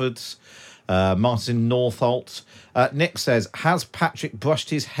Guildford. Martin's in Northolt. Nick says, has Patrick brushed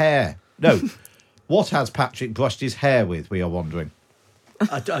his hair? No. What has Patrick brushed his hair with, we are wondering?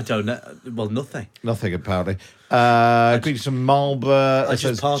 I don't know. Well, nothing. Nothing, apparently. Greetings from Marlborough. I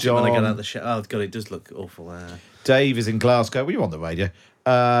just part it when I get out of the shower. Oh, God, it does look awful. Dave is in Glasgow. Were you on the radio?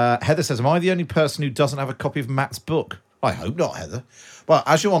 Heather says, am I the only person who doesn't have a copy of Matt's book? I hope not, Heather. Well,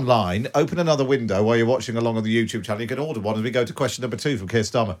 as you're online, open another window while you're watching along on the YouTube channel. You can order one as we go to question number 2 from Keir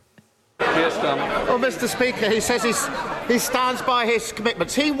Starmer. Well, Mr. Speaker, he says he stands by his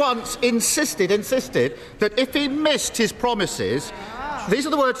commitments. He once insisted that if he missed his promises, these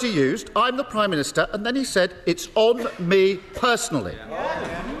are the words he used, I'm the Prime Minister, and then he said, it's on me personally.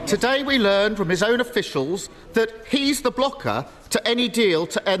 Today we learned from his own officials that he's the blocker to any deal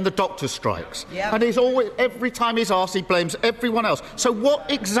to end the doctor strikes. Yep. And he's always, every time he's asked, he blames everyone else. So what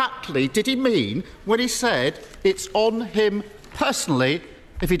exactly did he mean when he said it's on him personally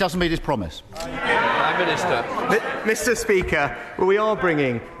if he doesn't meet his promise? Prime Minister. Mr. Speaker, we are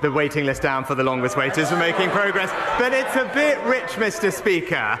bringing the waiting list down for the longest waiters. We're making progress. But it's a bit rich, Mr.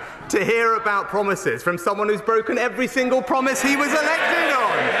 Speaker, to hear about promises from someone who's broken every single promise he was elected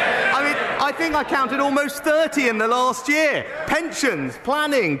on. I mean, I think I counted almost 30 in the last year. Pensions,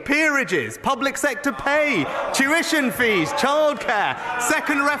 planning, peerages, public sector pay, tuition fees, childcare,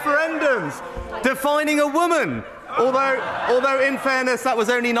 second referendums, defining a woman. Although, in fairness, that was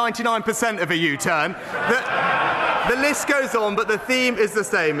only 99% of a U-turn. The list goes on, but the theme is the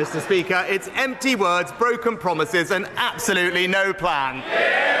same, Mr. Speaker. It's empty words, broken promises, and absolutely no plan.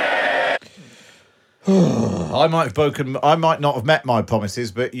 I might not have met my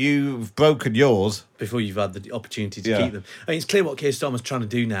promises, but you've broken yours. Before you've had the opportunity to keep them. I mean, it's clear what Keir Starmer's trying to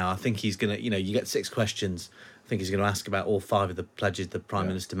do now. I think he's going to, you get 6 questions. I think he's going to ask about all 5 of the pledges the Prime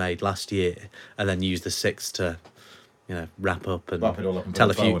Minister made last year, and then use the 6th to, wrap up and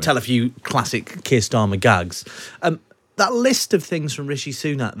tell a few classic Keir Starmer gags. That list of things from Rishi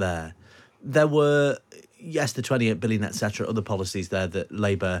Sunak there were, yes, the 28 billion, etc., other policies there that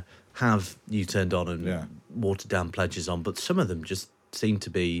Labour have U-turned on and watered down pledges on, but some of them just seem to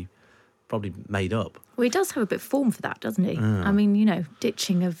be probably made up. Well, he does have a bit of form for that, doesn't he? Mm. I mean,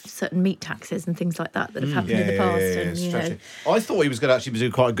 ditching of certain meat taxes and things like that have happened in the past. And I thought he was going to actually do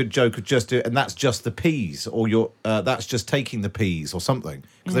quite a good joke of just do, and that's just the P's, or that's just taking the P's or something,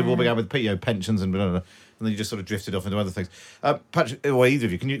 because they all began with pensions and blah, blah, blah, and then you just sort of drifted off into other things. Patrick, or either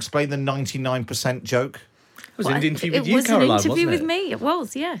of you, can you explain the 99% joke? It was an interview with you, It was Caroline, an interview wasn't with me. It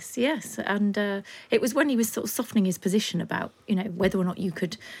was, yes. And it was when he was sort of softening his position about, whether or not you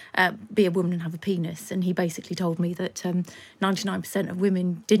could be a woman and have a penis. And he basically told me that 99% of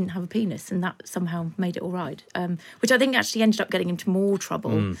women didn't have a penis, and that somehow made it all right. Which I think actually ended up getting him to more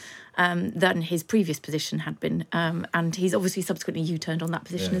trouble than his previous position had been. And he's obviously subsequently U-turned on that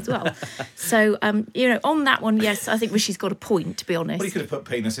position as well. So, on that one, yes, I think Rishi's got a point, to be honest. Well, you could have put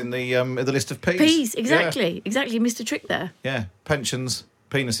penis in the list of P's. P's, exactly. Exactly, missed a trick there. Yeah, pensions,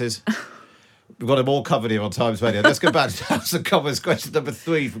 penises. We've got them all covered here on Times Radio. Let's go back to House of Commons. Question number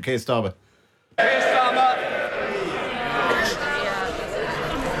 3 from Keir Starmer. Keir Starmer.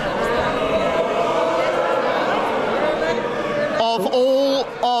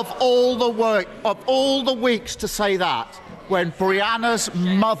 Of all the weeks to say that, when Brianna's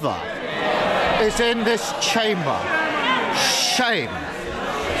mother is in this chamber, shame.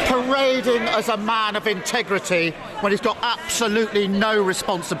 Parading as a man of integrity when he's got absolutely no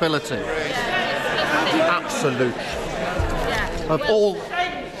responsibility. Absolute. Of all.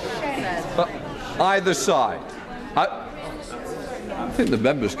 Either side. I think the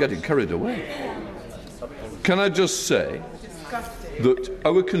member's getting carried away. Can I just say that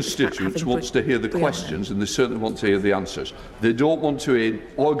our constituents want to hear the questions and they certainly want to hear the answers. They don't want to hear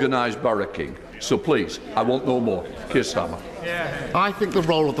organised barracking. So please, I want no more. Keir Starmer. I think the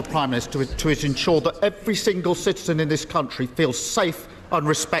role of the Prime Minister is to ensure that every single citizen in this country feels safe and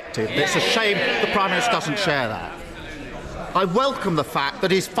respected. It's a shame the Prime Minister doesn't share that. I welcome the fact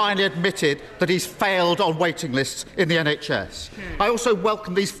that he's finally admitted that he's failed on waiting lists in the NHS. I also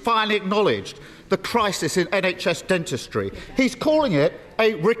welcome that he's finally acknowledged the crisis in NHS dentistry. He's calling it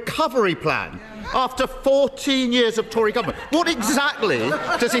a recovery plan after 14 years of Tory government. What exactly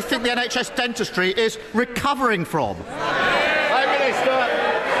does he think the NHS dentistry is recovering from? Prime Minister.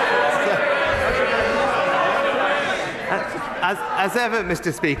 As ever,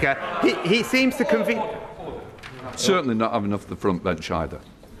 Mr. Speaker, he seems to convene. Certainly not having enough of the front bench either.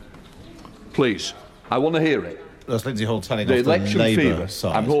 Please, I want to hear it. That's Lindsay Hall telling the off the election Labour fever,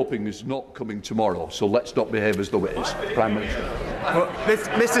 side. I'm hoping, is not coming tomorrow, so let's not behave as though it is. Prime Minister. Well,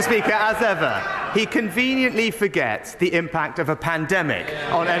 Mr. Speaker, as ever, he conveniently forgets the impact of a pandemic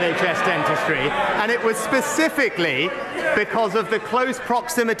on NHS dentistry, and it was specifically because of the close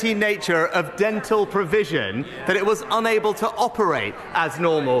proximity nature of dental provision that it was unable to operate as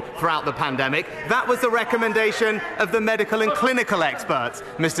normal throughout the pandemic. That was the recommendation of the medical and clinical experts,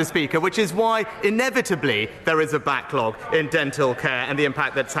 Mr. Speaker, which is why inevitably there is a backlog in dental care and the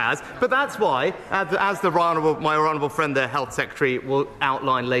impact that has. But that's why, as my honourable friend, the Health Secretary, will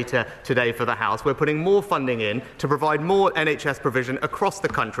outline later today for the House, we're putting more funding in to provide more NHS provision across the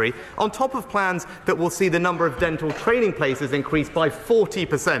country, on top of plans that will see the number of dental training places increase by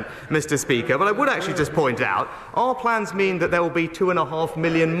 40%, Mr. Speaker. But I would actually just point out, our plans mean that there will be 2.5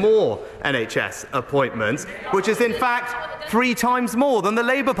 million more NHS appointments, which is in fact 3 times more than the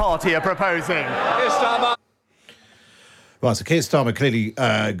Labour Party are proposing. Right, so Keir Starmer clearly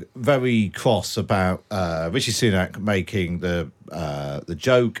very cross about Rishi Sunak making the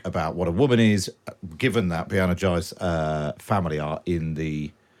joke about what a woman is, given that Brianna Jai's family are in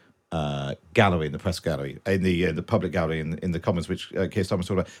the gallery, in the press gallery, in the public gallery, in the Commons, which Keir Starmer's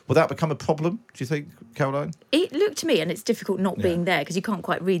talking about. Will that become a problem, do you think, Caroline? It looked to me, and it's difficult not being there because you can't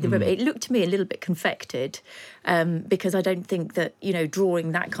quite read the room, it looked to me a little bit confected because I don't think that,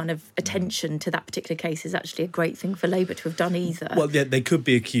 drawing that kind of attention to that particular case is actually a great thing for Labour to have done either. Well, yeah, they could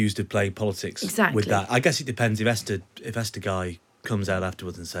be accused of playing politics with that. I guess it depends if Esther Guy comes out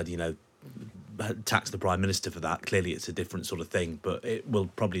afterwards and said, tax the Prime Minister for that. Clearly it's a different sort of thing, but it will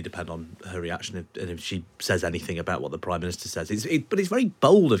probably depend on her reaction and if she says anything about what the Prime Minister says. But it's very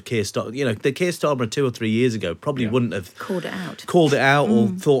bold of Keir Starmer. The Keir Starmer 2 or 3 years ago probably wouldn't have called it out or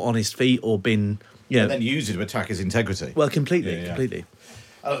thought on his feet or been... And then used it to attack his integrity. Well, completely.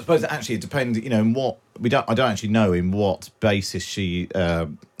 I suppose actually it depends, in what... I don't actually know in what basis she...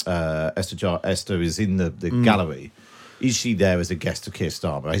 Esther is in the gallery. Is she there as a guest of Keir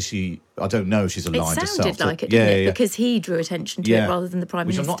Starmer? Is she? I don't know. She's aligned herself. It sounded like it, didn't it? Because he drew attention to it rather than the Prime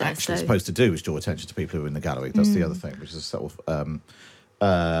Minister. Which I'm not actually supposed to do, is draw attention to people who are in the gallery. That's the other thing, which is a sort of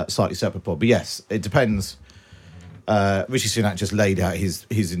slightly separate point. But yes, it depends. Rishi Sunak just laid out his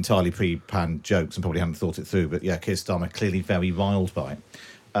entirely pre-planned jokes and probably hadn't thought it through. But yeah, Keir Starmer clearly very riled by it.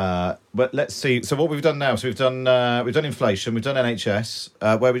 But let's see. So what we've done now? So we've done inflation. We've done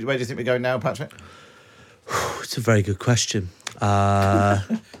NHS. Where do you think we're going now, Patrick? It's a very good question.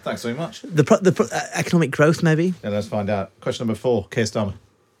 Thanks very much. The economic growth, maybe. Yeah, let's find out. Question number 4, Keir Starmer.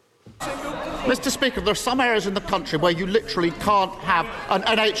 Mr. Speaker, there are some areas in the country where you literally can't have an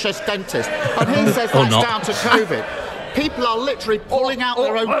NHS dentist, and he says that's down to COVID. People are literally pulling out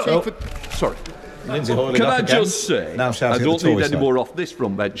their own teeth. Sorry. Lindsay Hoyle Can up I again. just say, Now I don't need any more off this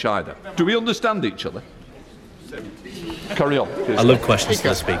front bench either. Do we understand each other? Carry on. I love questions to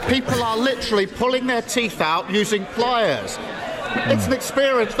the Speaker. People are literally pulling their teeth out using pliers. It's an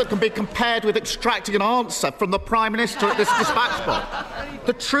experience that can be compared with extracting an answer from the Prime Minister at this dispatch box.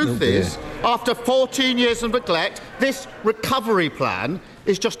 The truth is, after 14 years of neglect, this recovery plan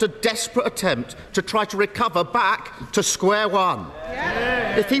is just a desperate attempt to try to recover back to square one.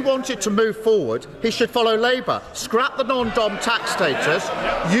 Yeah. If he wanted to move forward, he should follow Labour. Scrap the non-dom tax status,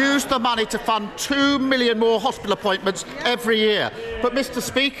 use the money to fund 2 million more hospital appointments every year. But, Mr.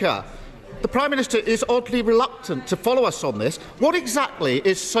 Speaker, the Prime Minister is oddly reluctant to follow us on this. What exactly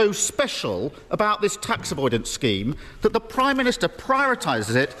is so special about this tax avoidance scheme that the Prime Minister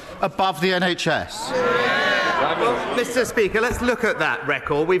prioritises it above the NHS? Well, Mr. Speaker, let's look at that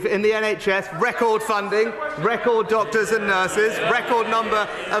record. We've, in the NHS, record funding, record doctors and nurses, record number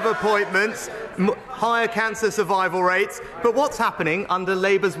of appointments, higher cancer survival rates. But what's happening under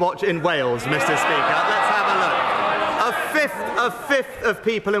Labour's watch in Wales, Mr. Speaker? Let's have a look. A fifth of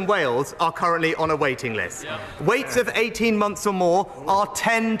people in Wales are currently on a waiting list. Waits of 18 months or more are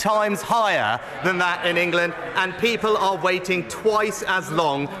 10 times higher than that in England, and people are waiting twice as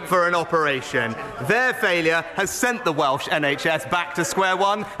long for an operation. Their failure has sent the Welsh NHS back to square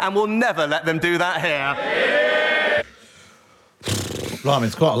one, and will never let them do that here. Blimey,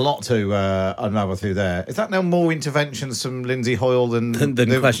 it's quite a lot to unravel through there. Is that now more interventions from Lindsay Hoyle than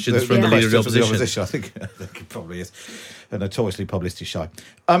questions from the Leader of the Opposition? I think it probably is. A notoriously publicity shy.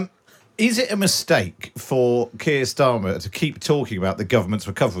 Is it a mistake for Keir Starmer to keep talking about the government's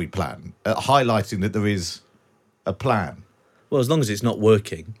recovery plan, highlighting that there is a plan? Well, as long as it's not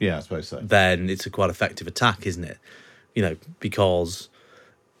working, yeah, I suppose so. Then it's a quite effective attack, isn't it? You know, because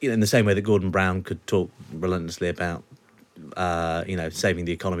in the same way that Gordon Brown could talk relentlessly about saving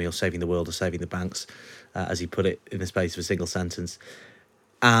the economy or saving the world or saving the banks, as he put it in the space of a single sentence,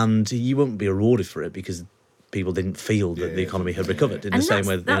 and you won't be rewarded for it because people didn't feel that the economy had recovered in the same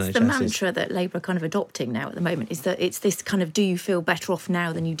way that the NHS that's the mantra that Labour are kind of adopting now at the moment, is that it's this kind of, do you feel better off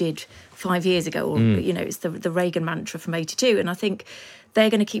now than you did 5 years ago? Or, it's the Reagan mantra from 82. And I think they're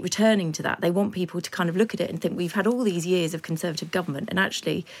going to keep returning to that. They want people to kind of look at it and think, we've had all these years of Conservative government, and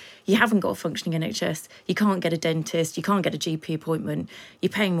actually you haven't got a functioning NHS, you can't get a dentist, you can't get a GP appointment, you're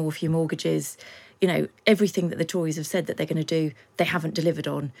paying more for your mortgages. You know, everything that the Tories have said that they're going to do, they haven't delivered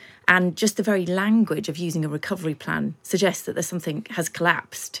on. And just the very language of using a recovery plan suggests that there's something has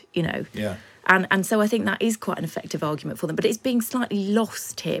collapsed, Yeah. And so I think that is quite an effective argument for them. But it's being slightly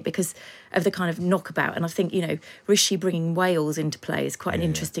lost here because of the kind of knockabout. And I think, Rishi bringing Wales into play is quite an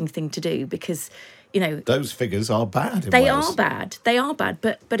interesting thing to do because, those figures are bad in They Wales. They are bad.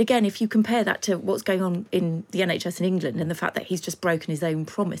 But again, if you compare that to what's going on in the NHS in England and the fact that he's just broken his own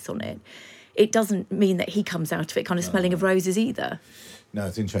promise on it, it doesn't mean that he comes out of it kind of smelling of roses either. No,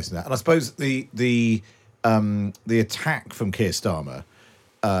 it's interesting that. And I suppose the attack from Keir Starmer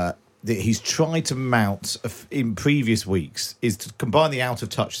that he's tried to mount in previous weeks is to combine the out of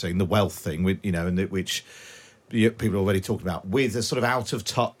touch thing, the wealth thing, with which people already talked about, with a sort of out of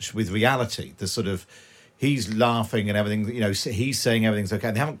touch with reality. The sort of he's laughing and everything, he's saying everything's okay.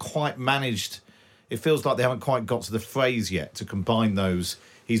 And they haven't quite managed. It feels like they haven't quite got to the phrase yet to combine those.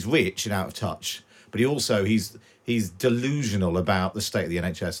 He's rich and out of touch, but he's delusional about the state of the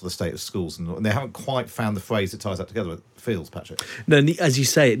NHS or the state of schools, and they haven't quite found the phrase that ties that together. It feels, Patrick. No, as you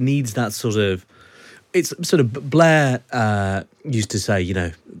say, it needs that sort of. It's sort of Blair used to say,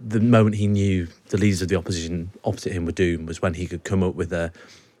 the moment he knew the leaders of the opposition opposite him were doomed was when he could come up with a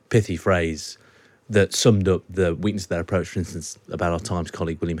pithy phrase that summed up the weakness of their approach. For instance, about our Times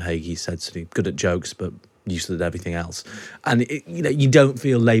colleague William Hague, he said, sort of good at jokes, but useless at everything else. And you don't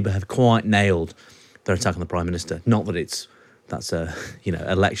feel Labour have quite nailed their attack on the Prime Minister. Not that that's a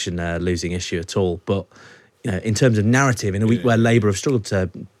election losing issue at all, but in terms of narrative, in a week where Labour have struggled to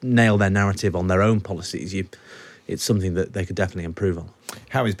nail their narrative on their own policies, it's something that they could definitely improve on.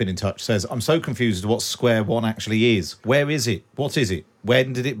 Harry's been in touch, says, I'm so confused as to what square one actually is. Where is it? What is it?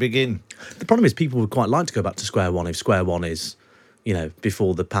 When did it begin? The problem is people would quite like to go back to square one if square one is,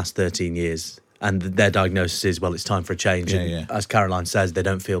 before the past 13 years. And their diagnosis is, well, it's time for a change. And as Caroline says, they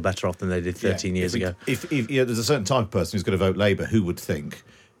don't feel better off than they did 13 years ago. If there's a certain type of person who's going to vote Labour who would think,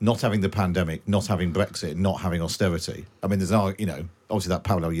 not having the pandemic, not having Brexit, not having austerity. I mean, there's obviously that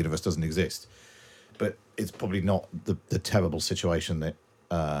parallel universe doesn't exist, but it's probably not the terrible situation that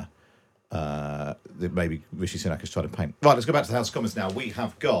maybe Rishi Sunak is trying to paint. Right, let's go back to the House of Commons now. We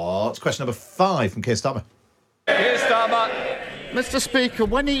have got question number 5 from Keir Starmer. Keir Starmer. Mr. Speaker,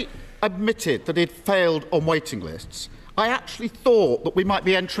 when he admitted that he'd failed on waiting lists, I actually thought that we might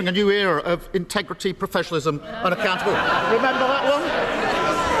be entering a new era of integrity, professionalism and accountability. Remember that one?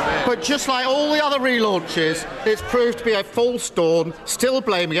 But just like all the other relaunches, it's proved to be a false dawn, still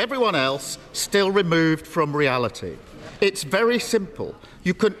blaming everyone else, still removed from reality. It's very simple.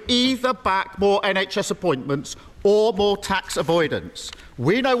 You can either back more NHS appointments or more tax avoidance.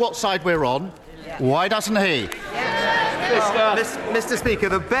 We know what side we're on. Why doesn't he? Mr. Speaker,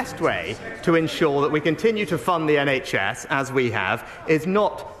 the best way to ensure that we continue to fund the NHS, as we have, is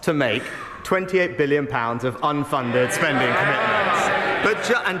not to make £28 billion of unfunded spending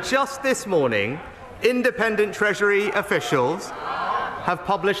commitments. And just this morning, independent Treasury officials have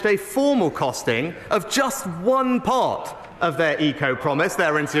published a formal costing of just one part of their eco-promise,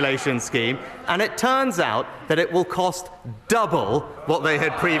 their insulation scheme, and it turns out that it will cost double what they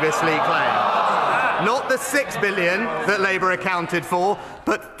had previously claimed. Not the £6 billion that Labour accounted for,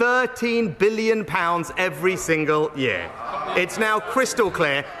 but £13 billion every single year. It's now crystal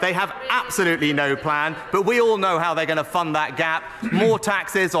clear they have absolutely no plan, but we all know how they're going to fund that gap. More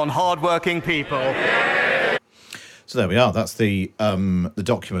taxes on hard-working people. So there we are. That's the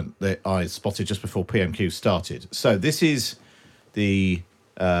document that I spotted just before PMQ started. So this is the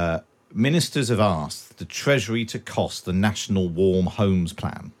ministers have asked the Treasury to cost the National Warm Homes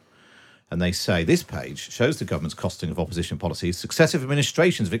Plan. And they say this page shows the government's costing of opposition policies. Successive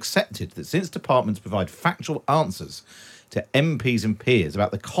administrations have accepted that since departments provide factual answers to MPs and peers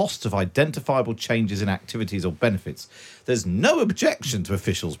about the cost of identifiable changes in activities or benefits, there's no objection to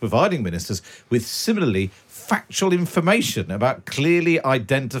officials providing ministers with similarly factual information about clearly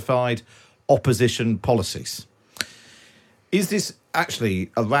identified opposition policies. Is this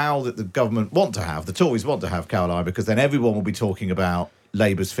actually a row that the government want to have, the Tories want to have, Caroline, because then everyone will be talking about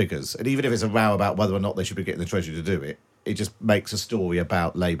Labour's figures, and even if it's a row about whether or not they should be getting the Treasury to do it, it just makes a story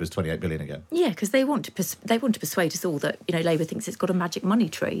about Labour's 28 billion again. Yeah, because they want to persuade us all that Labour thinks it's got a magic money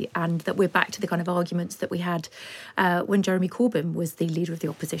tree, and that we're back to the kind of arguments that we had when Jeremy Corbyn was the leader of the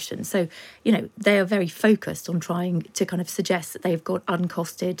opposition. So they are very focused on trying to kind of suggest that they've got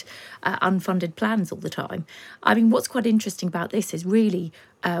uncosted, unfunded plans all the time. I mean, what's quite interesting about this is really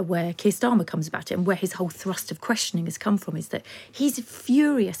where Keir Starmer comes about it, and where his whole thrust of questioning has come from, is that he's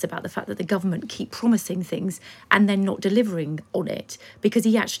furious about the fact that the government keep promising things and then not delivering on it, because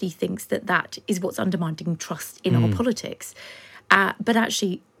he actually thinks that that is what's undermining trust in our politics. But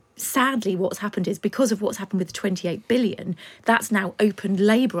actually, sadly, what's happened is, because of what's happened with the 28 billion, that's now opened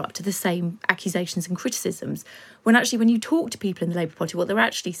Labour up to the same accusations and criticisms. When actually, when you talk to people in the Labour Party, what they're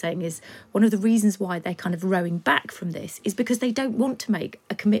actually saying is one of the reasons why they're kind of rowing back from this is because they don't want to make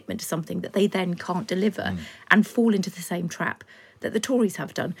a commitment to something that they then can't deliver and fall into the same trap that the Tories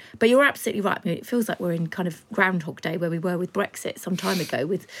have done. But you're absolutely right. I mean, it feels like we're in kind of Groundhog Day, where we were with Brexit some time ago,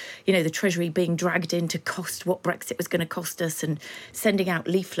 with, the Treasury being dragged in to cost what Brexit was going to cost us, and sending out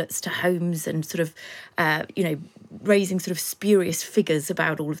leaflets to homes and sort of, raising sort of spurious figures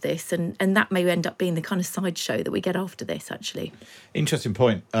about all of this. And that may end up being the kind of sideshow that we get after this, actually. Interesting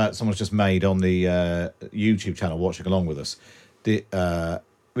point someone's just made on the YouTube channel watching along with us.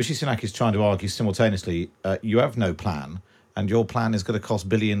 Rishi Sunak is trying to argue simultaneously, you have no plan, and your plan is going to cost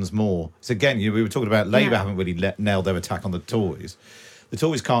billions more. So again, we were talking about Labour haven't really nailed their attack on the Tories. The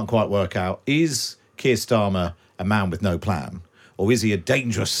Tories can't quite work out, is Keir Starmer a man with no plan, or is he a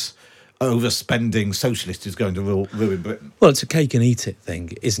dangerous, overspending socialist who's going to ruin Britain? Well, it's a cake and eat it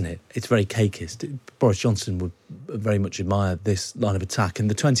thing, isn't it? It's very cakeist. Boris Johnson would very much admire this line of attack, and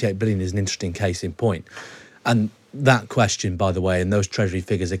the 28 billion is an interesting case in point. And that question, by the way, and those Treasury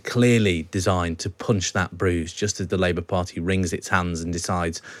figures are clearly designed to punch that bruise, just as the Labour Party wrings its hands and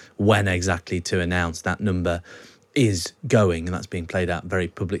decides when exactly to announce that number is going, and that's being played out very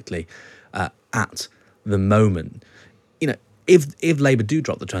publicly at the moment. If Labour do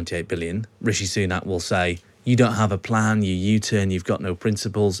drop the 28 billion, Rishi Sunak will say, you don't have a plan, you U-turn, you've got no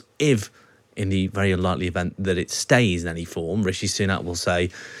principles. If, in the very unlikely event that it stays in any form, Rishi Sunak will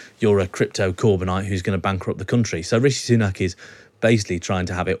say, you're a crypto Corbynite who's going to bankrupt the country. So Rishi Sunak is basically trying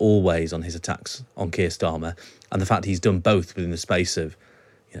to have it always on his attacks on Keir Starmer, and the fact he's done both within the space of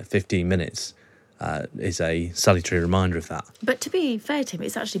 15 minutes is a salutary reminder of that. But to be fair to him,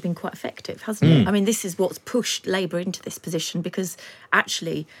 it's actually been quite effective, hasn't it? I mean, this is what's pushed Labour into this position, because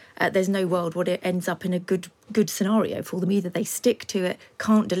actually there's no world where it ends up in a good scenario for them. Either they stick to it,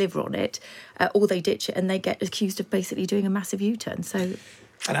 can't deliver on it, or they ditch it and they get accused of basically doing a massive U-turn. So,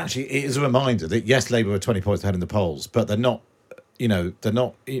 and actually, it is a reminder that yes, Labour are 20 points ahead in the polls, but they're not, they're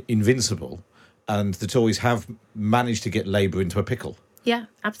not invincible, and the Tories have managed to get Labour into a pickle. Yeah,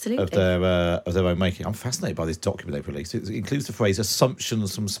 absolutely. Of their own making. I'm fascinated by this document they've released. It includes the phrase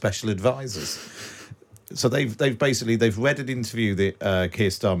 "assumptions from special advisors." So they've read an interview that Keir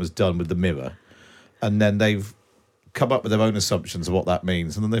Starmer's done with the Mirror, and then they've come up with their own assumptions of what that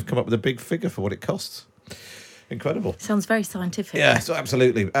means, and then they've come up with a big figure for what it costs. Incredible. Sounds very scientific. Yeah, so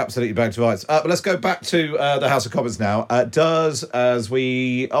absolutely back to rights. But let's go back to the House of Commons now. Does, as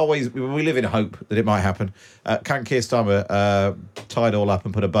we live in hope that it might happen, can Keir Starmer tie it all up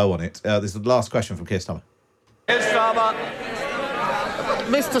and put a bow on it? This is the last question from Keir Starmer. Keir Starmer.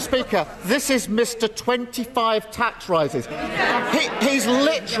 Mr. Speaker, this is Mr. 25 tax rises. He's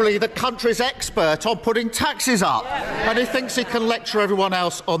literally the country's expert on putting taxes up, and he thinks he can lecture everyone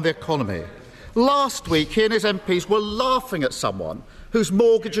else on the economy. Last week, he and his MPs were laughing at someone whose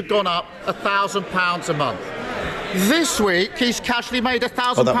mortgage had gone up £1,000 a month. This week, he's casually made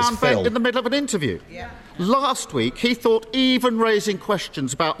 £1,000 bet in the middle of an interview. Yeah. Last week, he thought even raising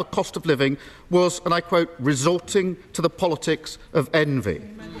questions about the cost of living was, and I quote, resorting to the politics of envy.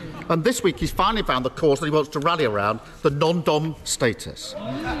 And this week he's finally found the cause that he wants to rally around, the non-dom status.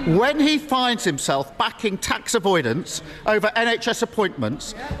 When he finds himself backing tax avoidance over NHS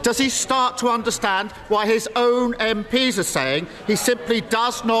appointments, does he start to understand why his own MPs are saying he simply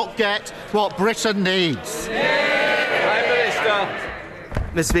does not get what Britain needs? Prime Minister.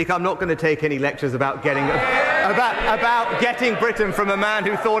 Mr. Speaker, I'm not going to take any lectures about getting Britain from a man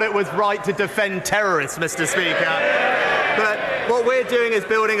who thought it was right to defend terrorists, Mr. Speaker. But what we're doing is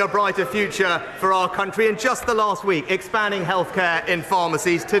building a brighter future for our country. In just the last week, expanding healthcare in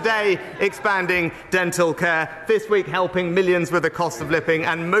pharmacies. Today, expanding dental care. This week, helping millions with the cost of living.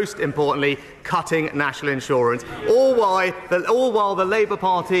 And most importantly, cutting national insurance. All while the Labour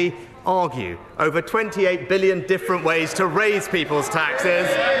Party argue over 28 billion different ways to raise people's taxes.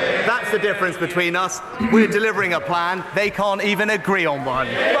 That's the difference between us. We're delivering a plan. They can't even agree on one.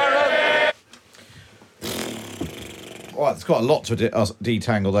 Well, there's quite a lot to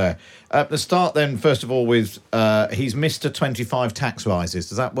detangle there. Let's start then, first of all, with he's Mr. 25 tax rises.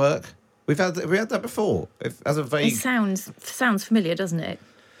 Does that work? Have we had that before? As a vague... It sounds familiar, doesn't it?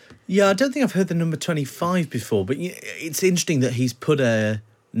 Yeah, I don't think I've heard the number 25 before, but it's interesting that he's put a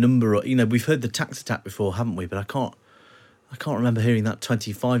number. We've heard the tax attack before, haven't we? But I can't remember hearing that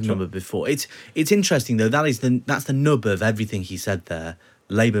 25 number before. It's interesting though. That's the nub of everything he said there.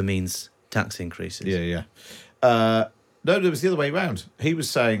 Labour means tax increases. Yeah. No, it was the other way around. He was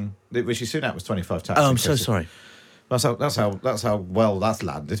saying that Rishi Sunak was 25 tax. Oh, I'm so sorry. That's how well that's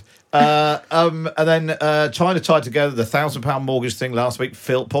landed. And then trying to tie together the £1,000 mortgage thing last week.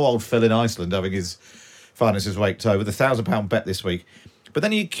 Poor old Phil in Iceland having his finances raked over. The £1,000 bet this week. But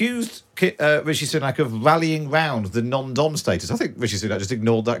then he accused Rishi Sunak of rallying round the non-dom status. I think Rishi Sunak just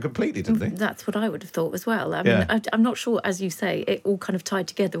ignored that completely, didn't he? That's what I would have thought as well. I mean, I'm not sure, as you say, it all kind of tied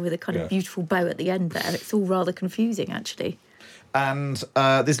together with a kind of beautiful bow at the end there. It's all rather confusing, actually. And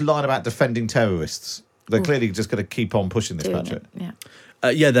this line about defending terrorists, they're clearly just going to keep on pushing this budget.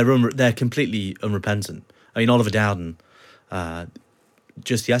 They're completely unrepentant. I mean, Oliver Dowden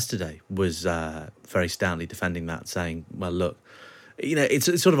just yesterday was very stoutly defending that, saying, well, look, it's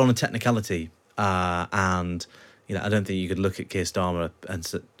sort of on a technicality, and I don't think you could look at Keir Starmer and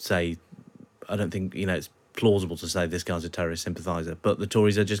say, I don't think it's plausible to say this guy's a terrorist sympathiser, but the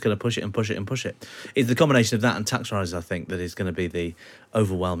Tories are just going to push it and push it and push it. It's the combination of that and tax rises, I think, that is going to be the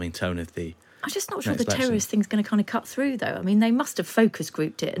overwhelming tone of the. I'm just not sure the terrorist thing's going to kind of cut through, though. I mean, they must have focus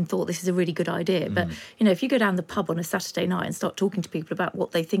grouped it and thought this is a really good idea. But, if you go down the pub on a Saturday night and start talking to people about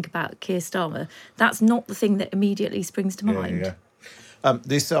what they think about Keir Starmer, that's not the thing that immediately springs to mind. Yeah.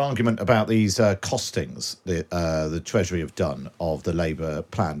 This argument about these costings the Treasury have done of the Labour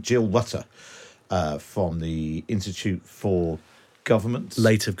plan. Jill Rutter from the Institute for Government.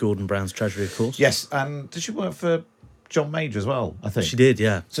 Late of Gordon Brown's Treasury, of course. Yes, and did she work for John Major as well, I think? She did,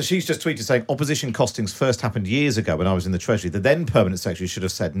 yeah. So she's just tweeted saying, opposition costings first happened years ago when I was in the Treasury. The then Permanent Secretary should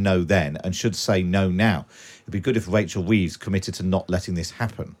have said no then and should say no now. It'd be good if Rachel Reeves committed to not letting this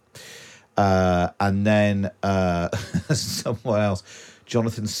happen. And then somewhere else,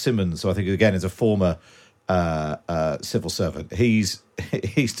 Jonathan Simmons, who I think again is a former civil servant. He's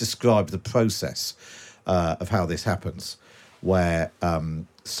described the process of how this happens. where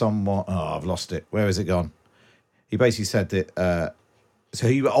someone... Oh, I've lost it. Where has it gone? He basically said that... so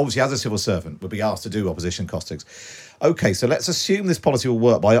he obviously, as a civil servant, would be asked to do opposition costings. OK, so let's assume this policy will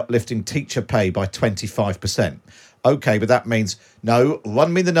work by uplifting teacher pay by 25%. OK, but that means, no,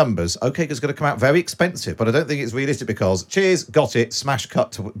 run me the numbers. OK, it's going to come out very expensive, but I don't think it's realistic because, cheers, got it, smash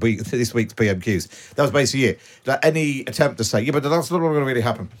cut to this week's PMQs. That was basically it. Like any attempt to say, yeah, but that's not going to really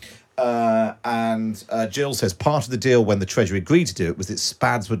happen. And Jill says, part of the deal when the Treasury agreed to do it was that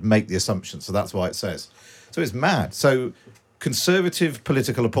SPADs would make the assumption. So that's why it says. So it's mad. So Conservative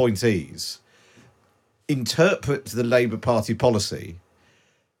political appointees interpret the Labour Party policy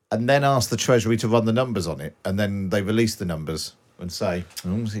and then ask the Treasury to run the numbers on it, and then they release the numbers and say,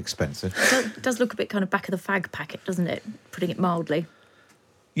 oh, it's expensive. It does look a bit kind of back of the fag packet, doesn't it? Putting it mildly.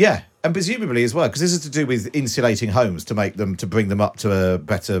 Yeah, and presumably as well, because this is to do with insulating homes to bring them up to a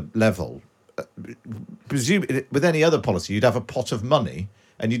better level. Presumably, with any other policy, you'd have a pot of money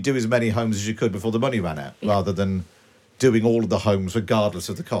and you'd do as many homes as you could before the money ran out, rather than doing all of the homes regardless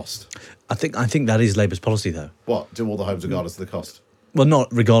of the cost. I think that is Labour's policy, though. What? Do all the homes regardless of the cost? Well, not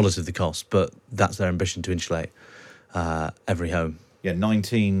regardless of the cost, but that's their ambition to insulate every home. Yeah,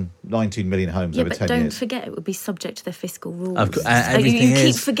 19 million homes over 10 years. But don't forget, it would be subject to their fiscal rules. Everything you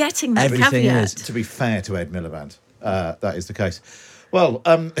keep forgetting that caveat. To be fair to Ed Miliband, that is the case. Well,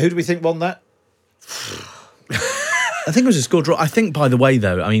 who do we think won that? I think it was a score draw. I think, by the way,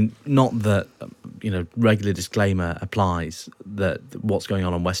 though, I mean, not that, regular disclaimer applies that what's going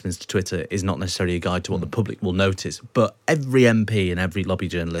on Westminster Twitter is not necessarily a guide to what the public will notice, but every MP and every lobby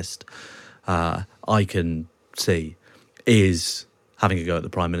journalist I can see is having a go at the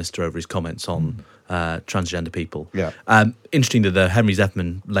Prime Minister over his comments on transgender people. Yeah. Interesting that the Henry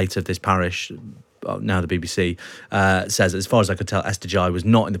Zeffman, later of this parish, now the BBC, says, as far as I could tell, Esther Jai was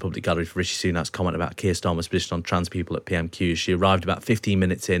not in the public gallery for Rishi Sunak's comment about Keir Starmer's position on trans people at PMQs. She arrived about 15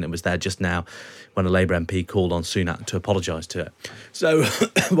 minutes in and was there just now when a Labour MP called on Sunak to apologise to her. So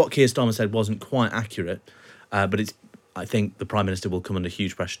what Keir Starmer said wasn't quite accurate, but I think the Prime Minister will come under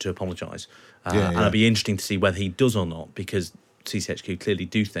huge pressure to apologise. And it'll be interesting to see whether he does or not, because CCHQ clearly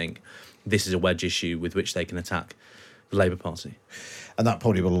do think this is a wedge issue with which they can attack the Labour Party. And that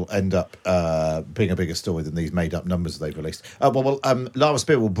probably will end up being a bigger story than these made-up numbers that they've released. Lara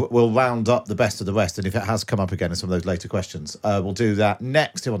Spirit will round up the best of the rest, and if it has come up again in some of those later questions, we'll do that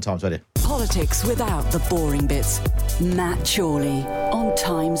next here on Times Radio. Politics without the boring bits. Matt Chorley on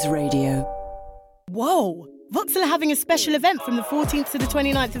Times Radio. Whoa! Vauxhall are having a special event from the 14th to the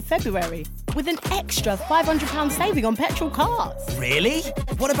 29th of February with an extra £500 saving on petrol cars. Really?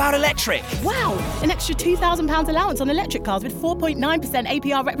 What about electric? Wow! An extra £2,000 allowance on electric cars with 4.9%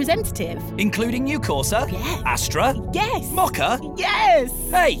 APR representative. Including new Corsa? Yes. Astra? Yes. Mocha? Yes.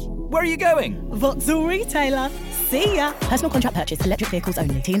 Hey, where are you going? Vauxhall Retailer. See ya. Personal contract purchase, electric vehicles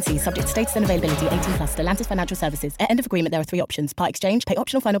only. T&C subject to status and availability. 18+. Stellantis Financial Services. At end of agreement, there are 3 options: part exchange, pay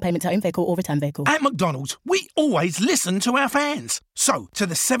optional final payment to own vehicle or return vehicle. At McDonald's, we always listen to our fans. So, to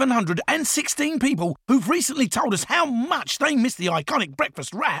the 716 people who've recently told us how much they miss the iconic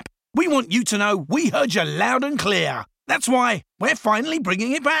breakfast wrap, we want you to know we heard you loud and clear. That's why we're finally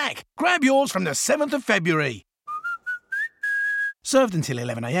bringing it back. Grab yours from the 7th of February. Served until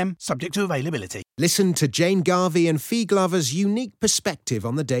 11 a.m, subject to availability. Listen to Jane Garvey and Fee Glover's unique perspective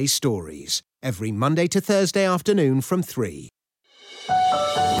on the day's stories. Every Monday to Thursday afternoon from 3.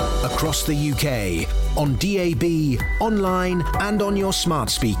 Across the UK, on DAB, online and on your smart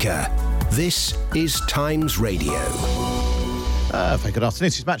speaker. This is Times Radio. Very good afternoon.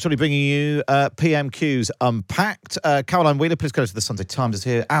 This is Matt Chorley bringing you PMQs Unpacked. Caroline Wheeler, please go to the Sunday Times, is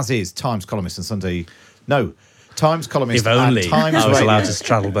here, as is Times columnist and Times columnist. If only and Times I was Radio. allowed to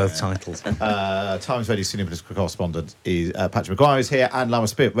straddle both titles. Times Radio senior political correspondent is Patrick Maguire is here, and Lara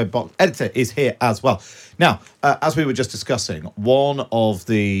Spirit, Red Box editor, is here as well. Now, as we were just discussing, one of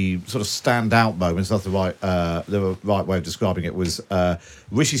the sort of standout moments, that's the right way of describing it, was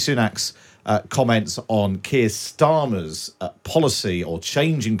Rishi Sunak's comments on Keir Starmer's policy or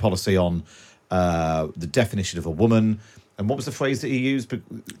changing policy on the definition of a woman. And what was the phrase that he used?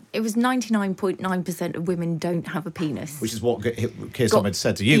 It was 99.9% of women don't have a penis. Which is what Keir Starmer had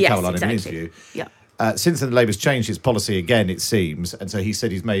said to you, Caroline, in an interview. Yeah. Since then, Labour's changed its policy again, it seems. And so he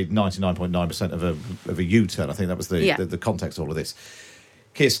said he's made 99.9% of a U-turn. I think that was the context of all of this.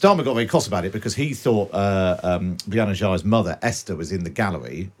 Keir Starmer got very cross about it because he thought Brianna Jai's mother, Esther, was in the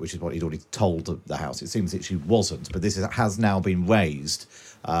gallery, which is what he'd already told the House. It seems that she wasn't, but this has now been raised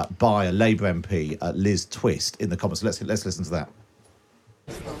by a Labour MP, Liz Twist, in the comments. Let's listen to that.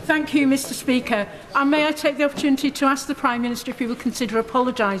 Thank you, Mr Speaker. And may I take the opportunity to ask the Prime Minister if he will consider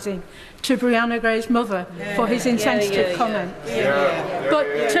apologising to Brianna Gray's mother for his insensitive comments.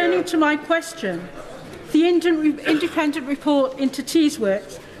 But turning to my question, the independent report into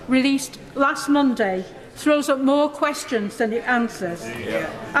Teesworks, released last Monday, throws up more questions than it answers.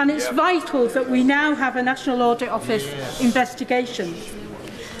 And it's vital that we now have a National Audit Office investigation.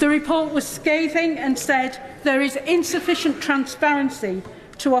 The report was scathing and said there is insufficient transparency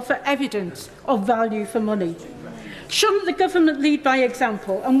to offer evidence of value for money. Shouldn't the government lead by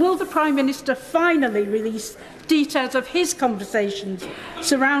example, and will the Prime Minister finally release details of his conversations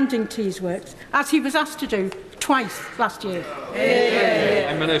surrounding Teesworks, as he was asked to do twice last year?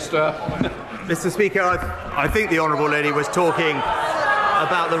 Minister. Mr Speaker, I think the Honourable Lady was talking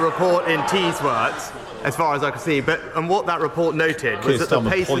about the report in Teesworks, as far as I could see, and what that report noted was that the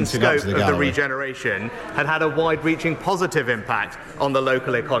pace and scope of the regeneration had a wide-reaching positive impact on the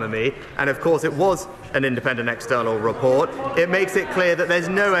local economy, and of course it was an independent external report. It makes it clear that there's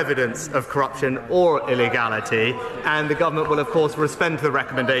no evidence of corruption or illegality, and the government will of course respond to the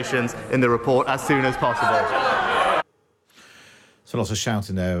recommendations in the report as soon as possible. So lots of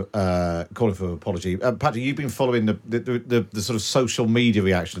shouting there, calling for an apology. Patrick, you've been following the sort of social media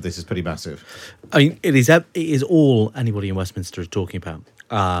reaction of this is pretty massive. I mean, it is all anybody in Westminster is talking about,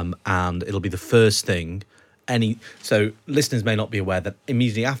 and it'll be the first thing. So listeners may not be aware that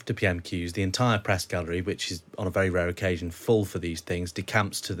immediately after PMQs, the entire press gallery, which is on a very rare occasion full for these things,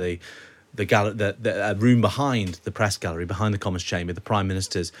 decamps to the room behind the press gallery, behind the Commons chamber. The Prime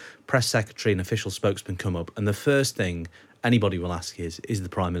Minister's press secretary and official spokesman come up, and the first thing anybody will ask is the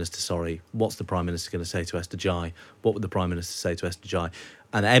Prime Minister sorry? What's the Prime Minister going to say to Esther Jai? What would the Prime Minister say to Esther Jai?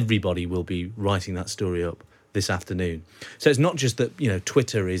 And everybody will be writing that story up this afternoon. So it's not just that,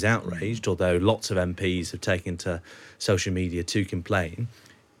 Twitter is outraged, although lots of MPs have taken to social media to complain.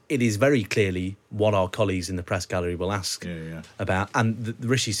 It is very clearly what our colleagues in the press gallery will ask about. And the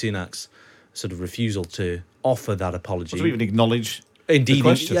Rishi Sunak's sort of refusal to offer that apology. To even acknowledge Indeed,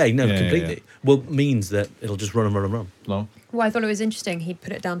 completely. Yeah. Well, means that it'll just run. No. Well, I thought it was interesting. He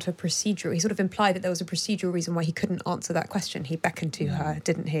put it down to a procedural. He sort of implied that there was a procedural reason why he couldn't answer that question. He beckoned to her,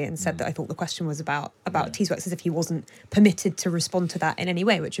 didn't he, and said that I thought the question was about Teesworks, as if he wasn't permitted to respond to that in any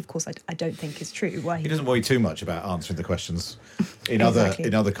way, which of course I don't think is true. Why he doesn't worry too much about answering the questions in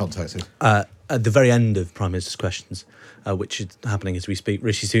exactly. other contexts. At the very end of Prime Minister's questions, which is happening as we speak,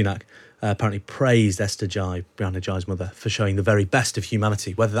 Rishi Sunak apparently praised Esther Jai, Brianna Jai's mother, for showing the very best of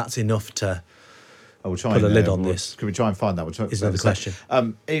humanity. Whether that's enough to put a lid on this. Can we try and find that? Is another question.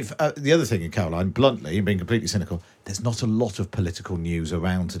 If the other thing, Caroline, bluntly, being completely cynical, there's not a lot of political news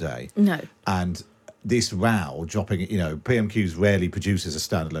around today. No. And this row dropping, PMQs rarely produces a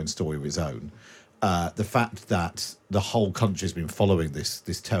standalone story of its own. The fact that the whole country's been following this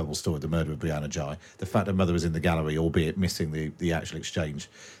terrible story, the murder of Brianna Jai, the fact her mother was in the gallery, albeit missing the actual exchange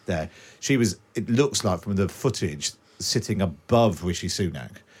there. She was, it looks like from the footage, sitting above Rishi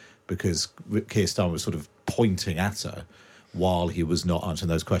Sunak because Keir Starmer was sort of pointing at her while he was not answering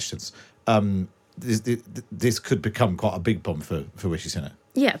those questions. This could become quite a big bomb for Rishi Sunak.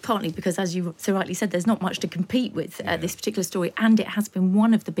 Yeah, partly because, as you so rightly said, there's not much to compete with this particular story, and it has been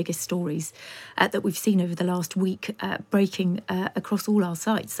one of the biggest stories that we've seen over the last week, breaking across all our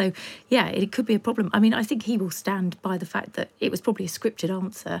sites. So, yeah, it could be a problem. I mean, I think he will stand by the fact that it was probably a scripted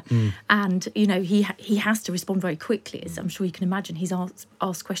answer, and, he has to respond very quickly, as I'm sure you can imagine. He's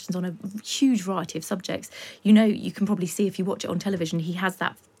asked questions on a huge variety of subjects. You can probably see if you watch it on television, he has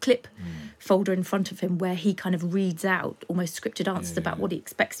that clip folder in front of him where he kind of reads out almost scripted answers about what he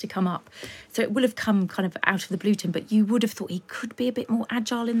expects to come up. So it will have come kind of out of the blue to him, but you would have thought he could be a bit more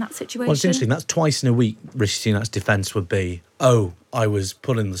agile in that situation. Well, it's interesting. That's twice in a week Rishi Sunak's defence would be, I was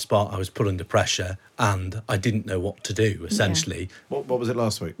put in the spot, I was put under pressure, and I didn't know what to do, essentially. Yeah. What was it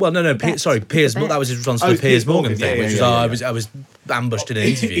last week? Well, no, Piers, that was his response to the Piers Morgan thing, which was, I was ambushed in an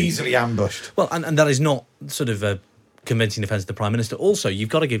interview. Easily ambushed. Well, and that is not sort of a convincing defence of the Prime Minister. Also, you've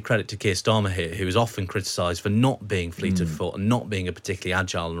got to give credit to Keir Starmer here, who is often criticised for not being fleet of foot and not being a particularly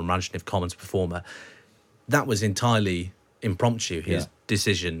agile and imaginative Commons performer. That was entirely impromptu, his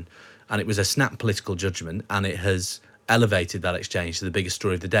decision, and it was a snap political judgment, and it has elevated that exchange to the biggest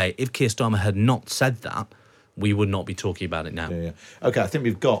story of the day. If Keir Starmer had not said that, we would not be talking about it now. Yeah. Okay, I think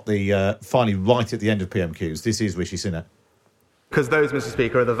we've got the finally right at the end of PMQs. This is Rishi Sunak. Because those, Mr.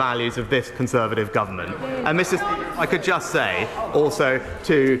 Speaker, are the values of this Conservative government. And Mr. Speaker, I could just say also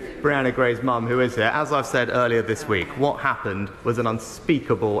to Brianna Gray's mum, who is here, as I've said earlier this week, what happened was an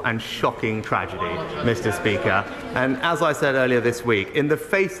unspeakable and shocking tragedy, Mr. Speaker. And as I said earlier this week, in the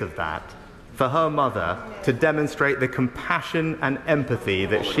face of that, for her mother to demonstrate the compassion and empathy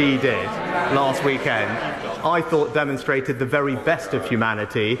that she did last weekend, I thought demonstrated the very best of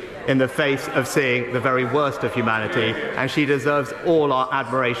humanity in the face of seeing the very worst of humanity, and she deserves all our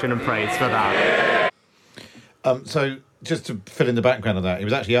admiration and praise for that. So, just to fill in the background of that, he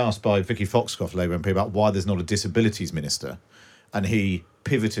was actually asked by Vicky Foxcroft, Labour MP, about why there's not a disabilities minister, and he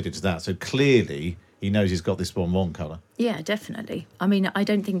pivoted into that. So clearly, he knows he's got this one wrong, Colour. Yeah, definitely. I mean, I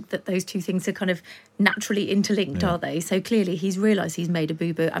don't think that those two things are kind of naturally interlinked, are they? So clearly he's realised he's made a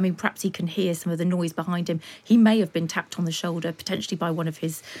boo-boo. I mean, perhaps he can hear some of the noise behind him. He may have been tapped on the shoulder, potentially by one of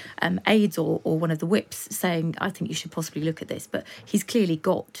his aides or one of the whips, saying, I think you should possibly look at this. But he's clearly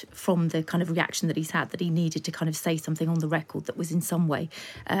got, from the kind of reaction that he's had, that he needed to kind of say something on the record that was in some way,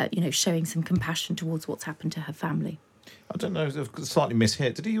 showing some compassion towards what's happened to her family. I don't know, I've slightly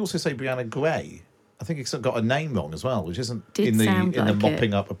misheard. Did he also say Brianna Gray? I think he's got a name wrong as well, which isn't in the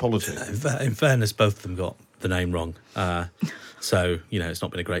mopping up apology. In fairness, both of them got the name wrong. So, it's not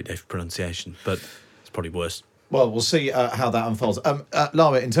been a great day for pronunciation, but it's probably worse. Well, we'll see how that unfolds.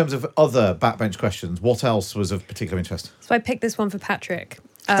 Lara, in terms of other backbench questions, what else was of particular interest? So I picked this one for Patrick.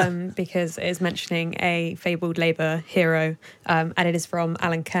 Because it is mentioning a fabled Labour hero, and it is from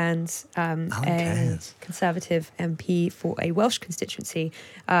Alan Cairns, a Conservative MP for a Welsh constituency,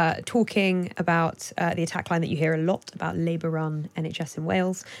 talking about the attack line that you hear a lot about Labour-run NHS in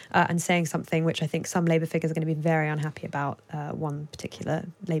Wales, and saying something which I think some Labour figures are going to be very unhappy about, one particular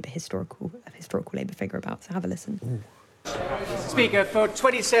historical Labour figure about. So have a listen. Ooh. Speaker, for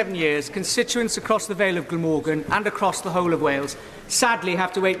 27 years, constituents across the Vale of Glamorgan and across the whole of Wales sadly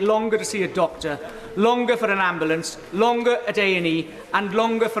have to wait longer to see a doctor, longer for an ambulance, longer at A&E and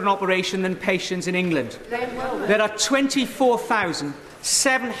longer for an operation than patients in England. There are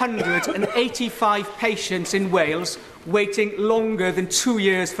 24,785 patients in Wales waiting longer than 2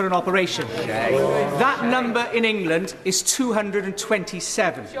 years for an operation. That number in England is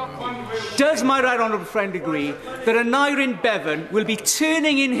 227. Does my right honourable friend agree that Aneurin Bevan will be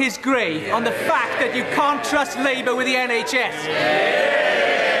turning in his grave on the fact that you can't trust Labour with the NHS?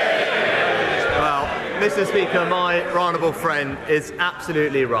 Well, Mr. Speaker, my right honourable friend is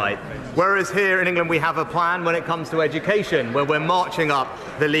absolutely right. Whereas here in England we have a plan when it comes to education, where we're marching up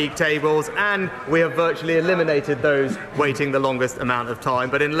the league tables and we have virtually eliminated those waiting the longest amount of time.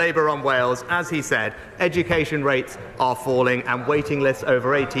 But in Labour-run Wales, as he said, education rates are falling and waiting lists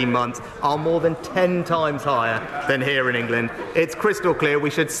over 18 months are more than 10 times higher than here in England. It's crystal clear we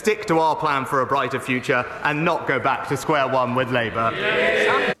should stick to our plan for a brighter future and not go back to square one with Labour.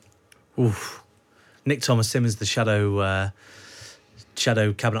 Oof. Nick Thomas-Symonds, the shadow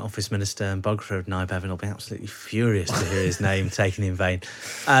Cabinet Office Minister and biographer of Nye Bevan, will be absolutely furious to hear his name taken in vain.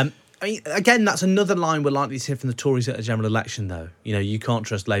 Again, that's another line we're likely to hear from the Tories at a general election, though. You can't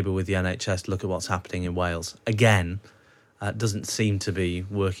trust Labour with the NHS. Look at what's happening in Wales. Again, doesn't seem to be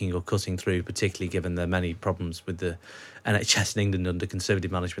working or cutting through, particularly given the many problems with the NHS in England under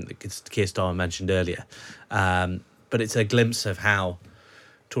Conservative management that Keir Starmer mentioned earlier. But it's a glimpse of how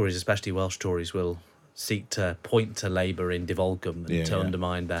Tories, especially Welsh Tories, will seek to point to Labour in devolved government to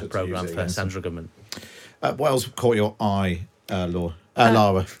undermine their programme for central government. What else caught your eye,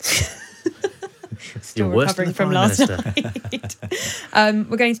 Lara? Still recovering from last night.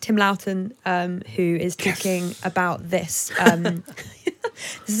 We're going to Tim Loughton, who is talking about this.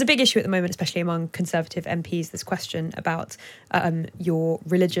 This is a big issue at the moment, especially among Conservative MPs, this question about your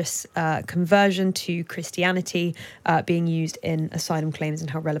religious conversion to Christianity being used in asylum claims and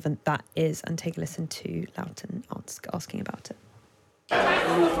how relevant that is. And take a listen to Loughton asking about it.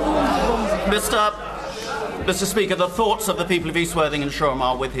 Mr. Speaker, the thoughts of the people of East Worthing and Shoreham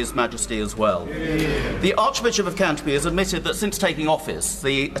are with His Majesty as well. The Archbishop of Canterbury has admitted that since taking office,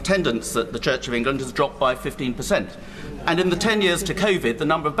 the attendance at the Church of England has dropped by 15%. And in the 10 years to COVID, the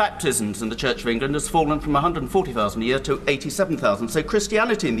number of baptisms in the Church of England has fallen from 140,000 a year to 87,000. So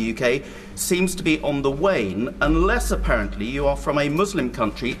Christianity in the UK seems to be on the wane, unless apparently you are from a Muslim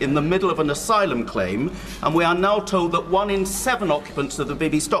country in the middle of an asylum claim, and we are now told that 1 in 7 occupants of the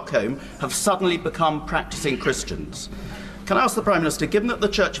BB Stockholm have suddenly become practising Christians. Can I ask the Prime Minister, given that the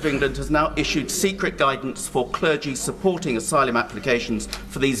Church of England has now issued secret guidance for clergy supporting asylum applications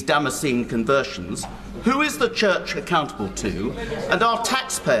for these Damascene conversions, who is the Church accountable to, and are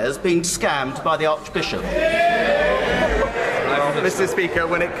taxpayers being scammed by the Archbishop? Mr. Speaker,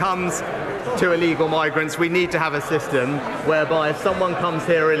 when it comes to illegal migrants, we need to have a system whereby if someone comes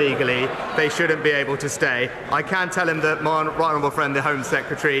here illegally, they shouldn't be able to stay. I can tell him that my right honourable friend, the Home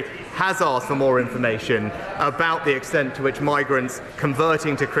Secretary, has asked for more information about the extent to which migrants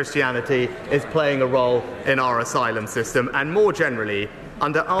converting to Christianity is playing a role in our asylum system, and more generally,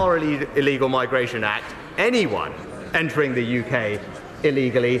 under our Illegal Migration Act, anyone entering the UK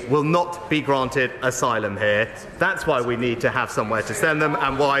illegally will not be granted asylum here. That's why we need to have somewhere to send them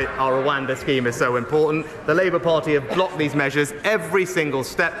and why our Rwanda scheme is so important. The Labour Party have blocked these measures every single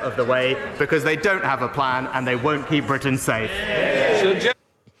step of the way because they don't have a plan and they won't keep Britain safe. It's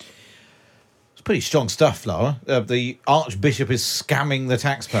pretty strong stuff, Lara. The Archbishop is scamming the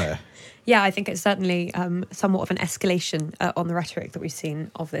taxpayer. Yeah, I think it's certainly somewhat of an escalation on the rhetoric that we've seen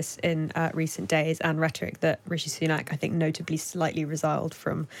of this in recent days, and rhetoric that Rishi Sunak, I think, notably slightly resiled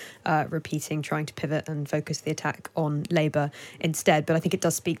from repeating, trying to pivot and focus the attack on Labour instead. But I think it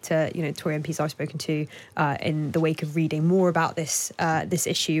does speak to, Tory MPs I've spoken to in the wake of reading more about this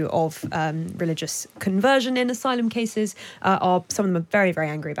issue of religious conversion in asylum cases. Some of them are very, very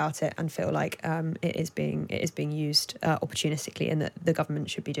angry about it and feel like it is being used opportunistically, and that the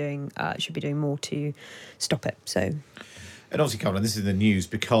government should be doing more to stop it. So, and obviously, Caroline, this is in the news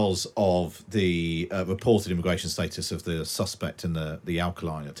because of the reported immigration status of the suspect in the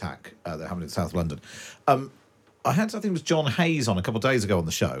Alkaline attack that happened in South London. I think it was John Hayes on a couple of days ago on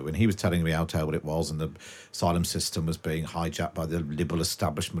the show, and he was telling me how terrible it was, and the asylum system was being hijacked by the liberal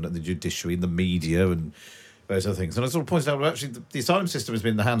establishment and the judiciary and the media and those other things. And I sort of pointed out, well, actually, the asylum system has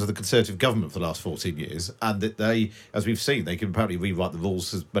been in the hands of the Conservative government for the last 14 years, and that they, as we've seen, they can apparently rewrite the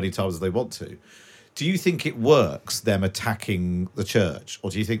rules as many times as they want to. Do you think it works, them attacking the church, or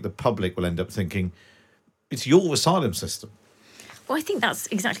do you think the public will end up thinking, it's your asylum system? Well, I think that's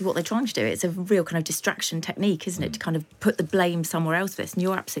exactly what they're trying to do. It's a real kind of distraction technique, isn't it, to kind of put the blame somewhere else for this. And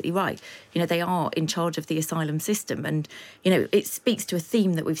you're absolutely right. They are in charge of the asylum system. And, it speaks to a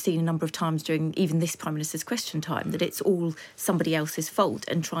theme that we've seen a number of times during even this Prime Minister's question time, that it's all somebody else's fault,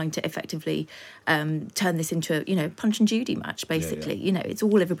 and trying to effectively turn this into a, Punch and Judy match, basically. Yeah. It's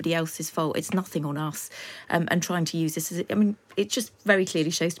all everybody else's fault. It's nothing on us. And trying to use this as, it just very clearly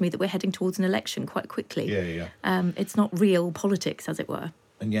shows to me that we're heading towards an election quite quickly. Yeah. It's not real politics, as it were.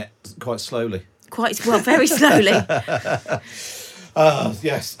 And yet, quite slowly. Very slowly.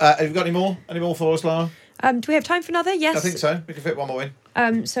 Yes. Have you got any more? Any more for us, Lara? Do we have time for another? Yes. I think so. We can fit one more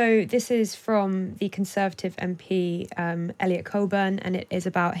in. So this is from the Conservative MP, Elliot Coburn, and it is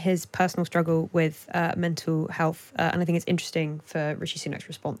about his personal struggle with mental health. And I think it's interesting for Rishi Sunak's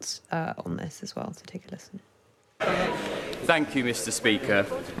response on this as well. So take a listen. Thank you, Mr. Speaker.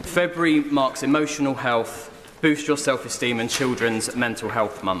 February marks Emotional Health, Boost Your Self-Esteem and Children's Mental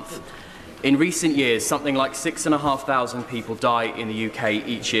Health Month. In recent years, something like 6,500 people die in the UK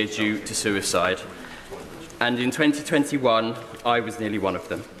each year due to suicide. And in 2021, I was nearly one of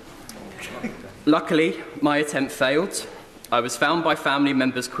them. Luckily, my attempt failed. I was found by family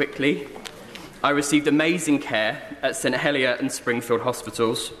members quickly. I received amazing care at St Helier and Springfield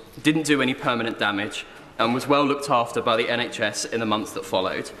hospitals, didn't do any permanent damage, and was well looked after by the NHS in the months that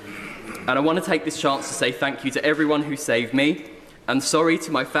followed. And I want to take this chance to say thank you to everyone who saved me, and sorry to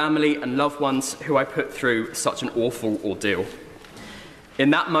my family and loved ones who I put through such an awful ordeal.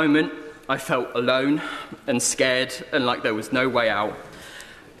 In that moment, I felt alone and scared and like there was no way out,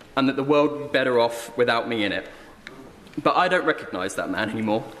 and that the world would be better off without me in it. But I don't recognise that man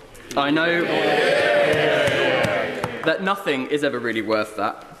anymore. I know that nothing is ever really worth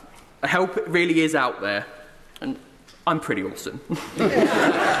that. Help really is out there, and I'm pretty awesome.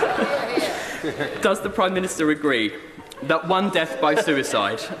 Does the Prime Minister agree that one death by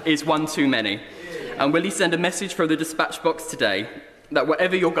suicide is one too many? And will he send a message from the dispatch box today that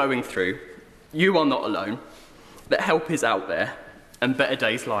whatever you're going through, you are not alone, that help is out there, and better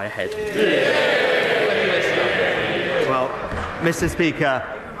days lie ahead? Well, Mr. Speaker,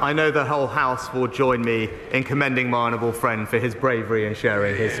 I know the whole House will join me in commending my honourable friend for his bravery in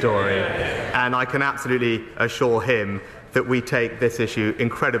sharing his story. And I can absolutely assure him that we take this issue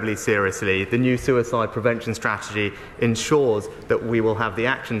incredibly seriously. The new suicide prevention strategy ensures that we will have the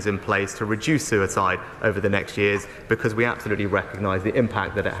actions in place to reduce suicide over the next years, because we absolutely recognise the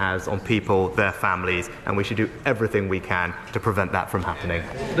impact that it has on people, their families, and we should do everything we can to prevent that from happening.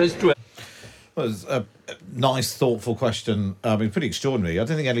 Well, it's a nice, thoughtful question. Pretty extraordinary. I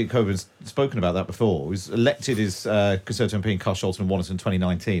don't think Elliot Coburn's spoken about that before. He was elected as Conservative MP in Carl Sholton and Wallace in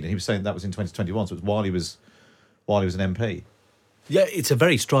 2019, and he was saying that was in 2021, so it was while he was an MP. Yeah, it's a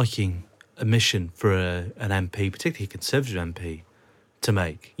very striking omission for an MP, particularly a Conservative MP, to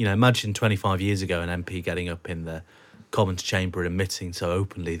make. Imagine 25 years ago an MP getting up in the Commons chamber and admitting so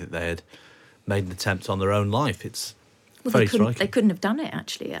openly that they had made an attempt on their own life. It's very striking. They couldn't have done it,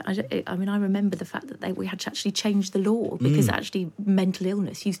 actually. I remember the fact that we had to actually change the law, because actually mental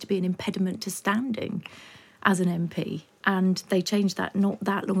illness used to be an impediment to standing. as an MP. And they changed that not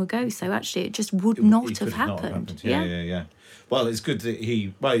that long ago. So actually, it just would not have happened. Yeah. Well, it's good that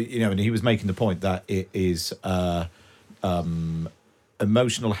and he was making the point that it is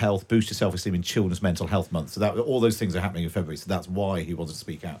emotional health, boost your self-esteem in Children's Mental Health Month. So that all those things are happening in February. So that's why he wanted to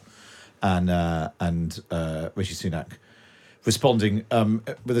speak out. And Rishi Sunak responding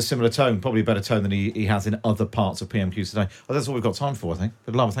with a similar tone, probably a better tone than he has in other parts of PMQs today. Well, that's all we've got time for, I think.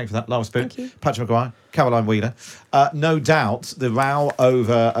 But Lara, thank you for that. Lara Spirit, Patrick Maguire, Caroline Wheeler. No doubt the row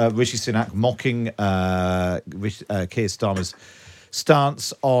over Rishi Sunak mocking Keir Starmer's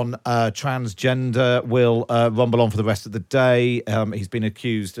stance on transgender will rumble on for the rest of the day. He's been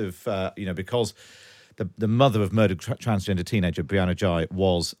accused of, because the mother of murdered transgender teenager Brianna Ghey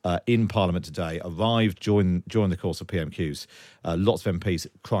was in Parliament today, arrived during the course of PMQs. Lots of MPs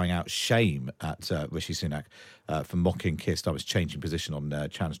crying out shame at Rishi Sunak for mocking Keir Starmer's changing position on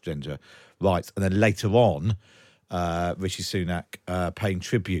transgender rights. And then later on, Rishi Sunak paying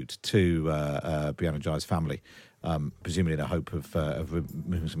tribute to Brianna Ghey's family. Presumably in a hope of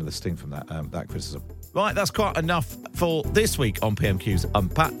removing some of the sting from that criticism. Right, that's quite enough for this week on PMQ's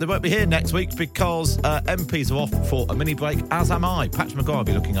Unpacked. They won't be here next week because MPs are off for a mini break, as am I. Patrick Maguire will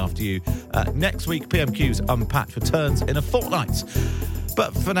be looking after you next week. PMQ's Unpacked returns in a fortnight.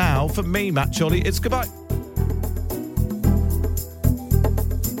 But for now, from me, Matt Chorley, it's goodbye.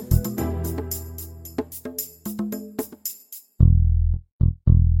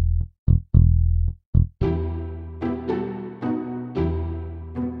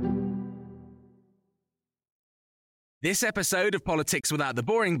 This episode of Politics Without the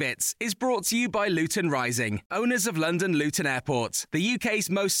Boring Bits is brought to you by Luton Rising, owners of London Luton Airport, the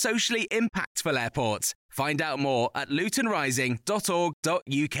UK's most socially impactful airport. Find out more at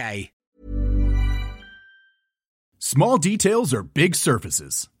lutonrising.org.uk. Small details are big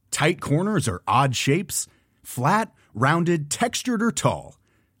surfaces. Tight corners are odd shapes. Flat, rounded, textured, or tall.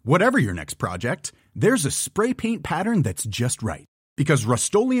 Whatever your next project, there's a spray paint pattern that's just right. Because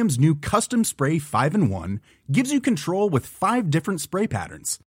Rust-Oleum's new Custom Spray 5-in-1 gives you control with 5 different spray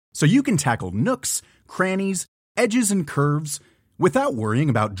patterns. So you can tackle nooks, crannies, edges, and curves without worrying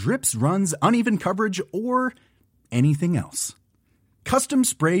about drips, runs, uneven coverage, or anything else. Custom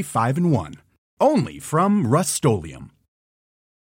Spray 5-in-1. Only from Rust-Oleum.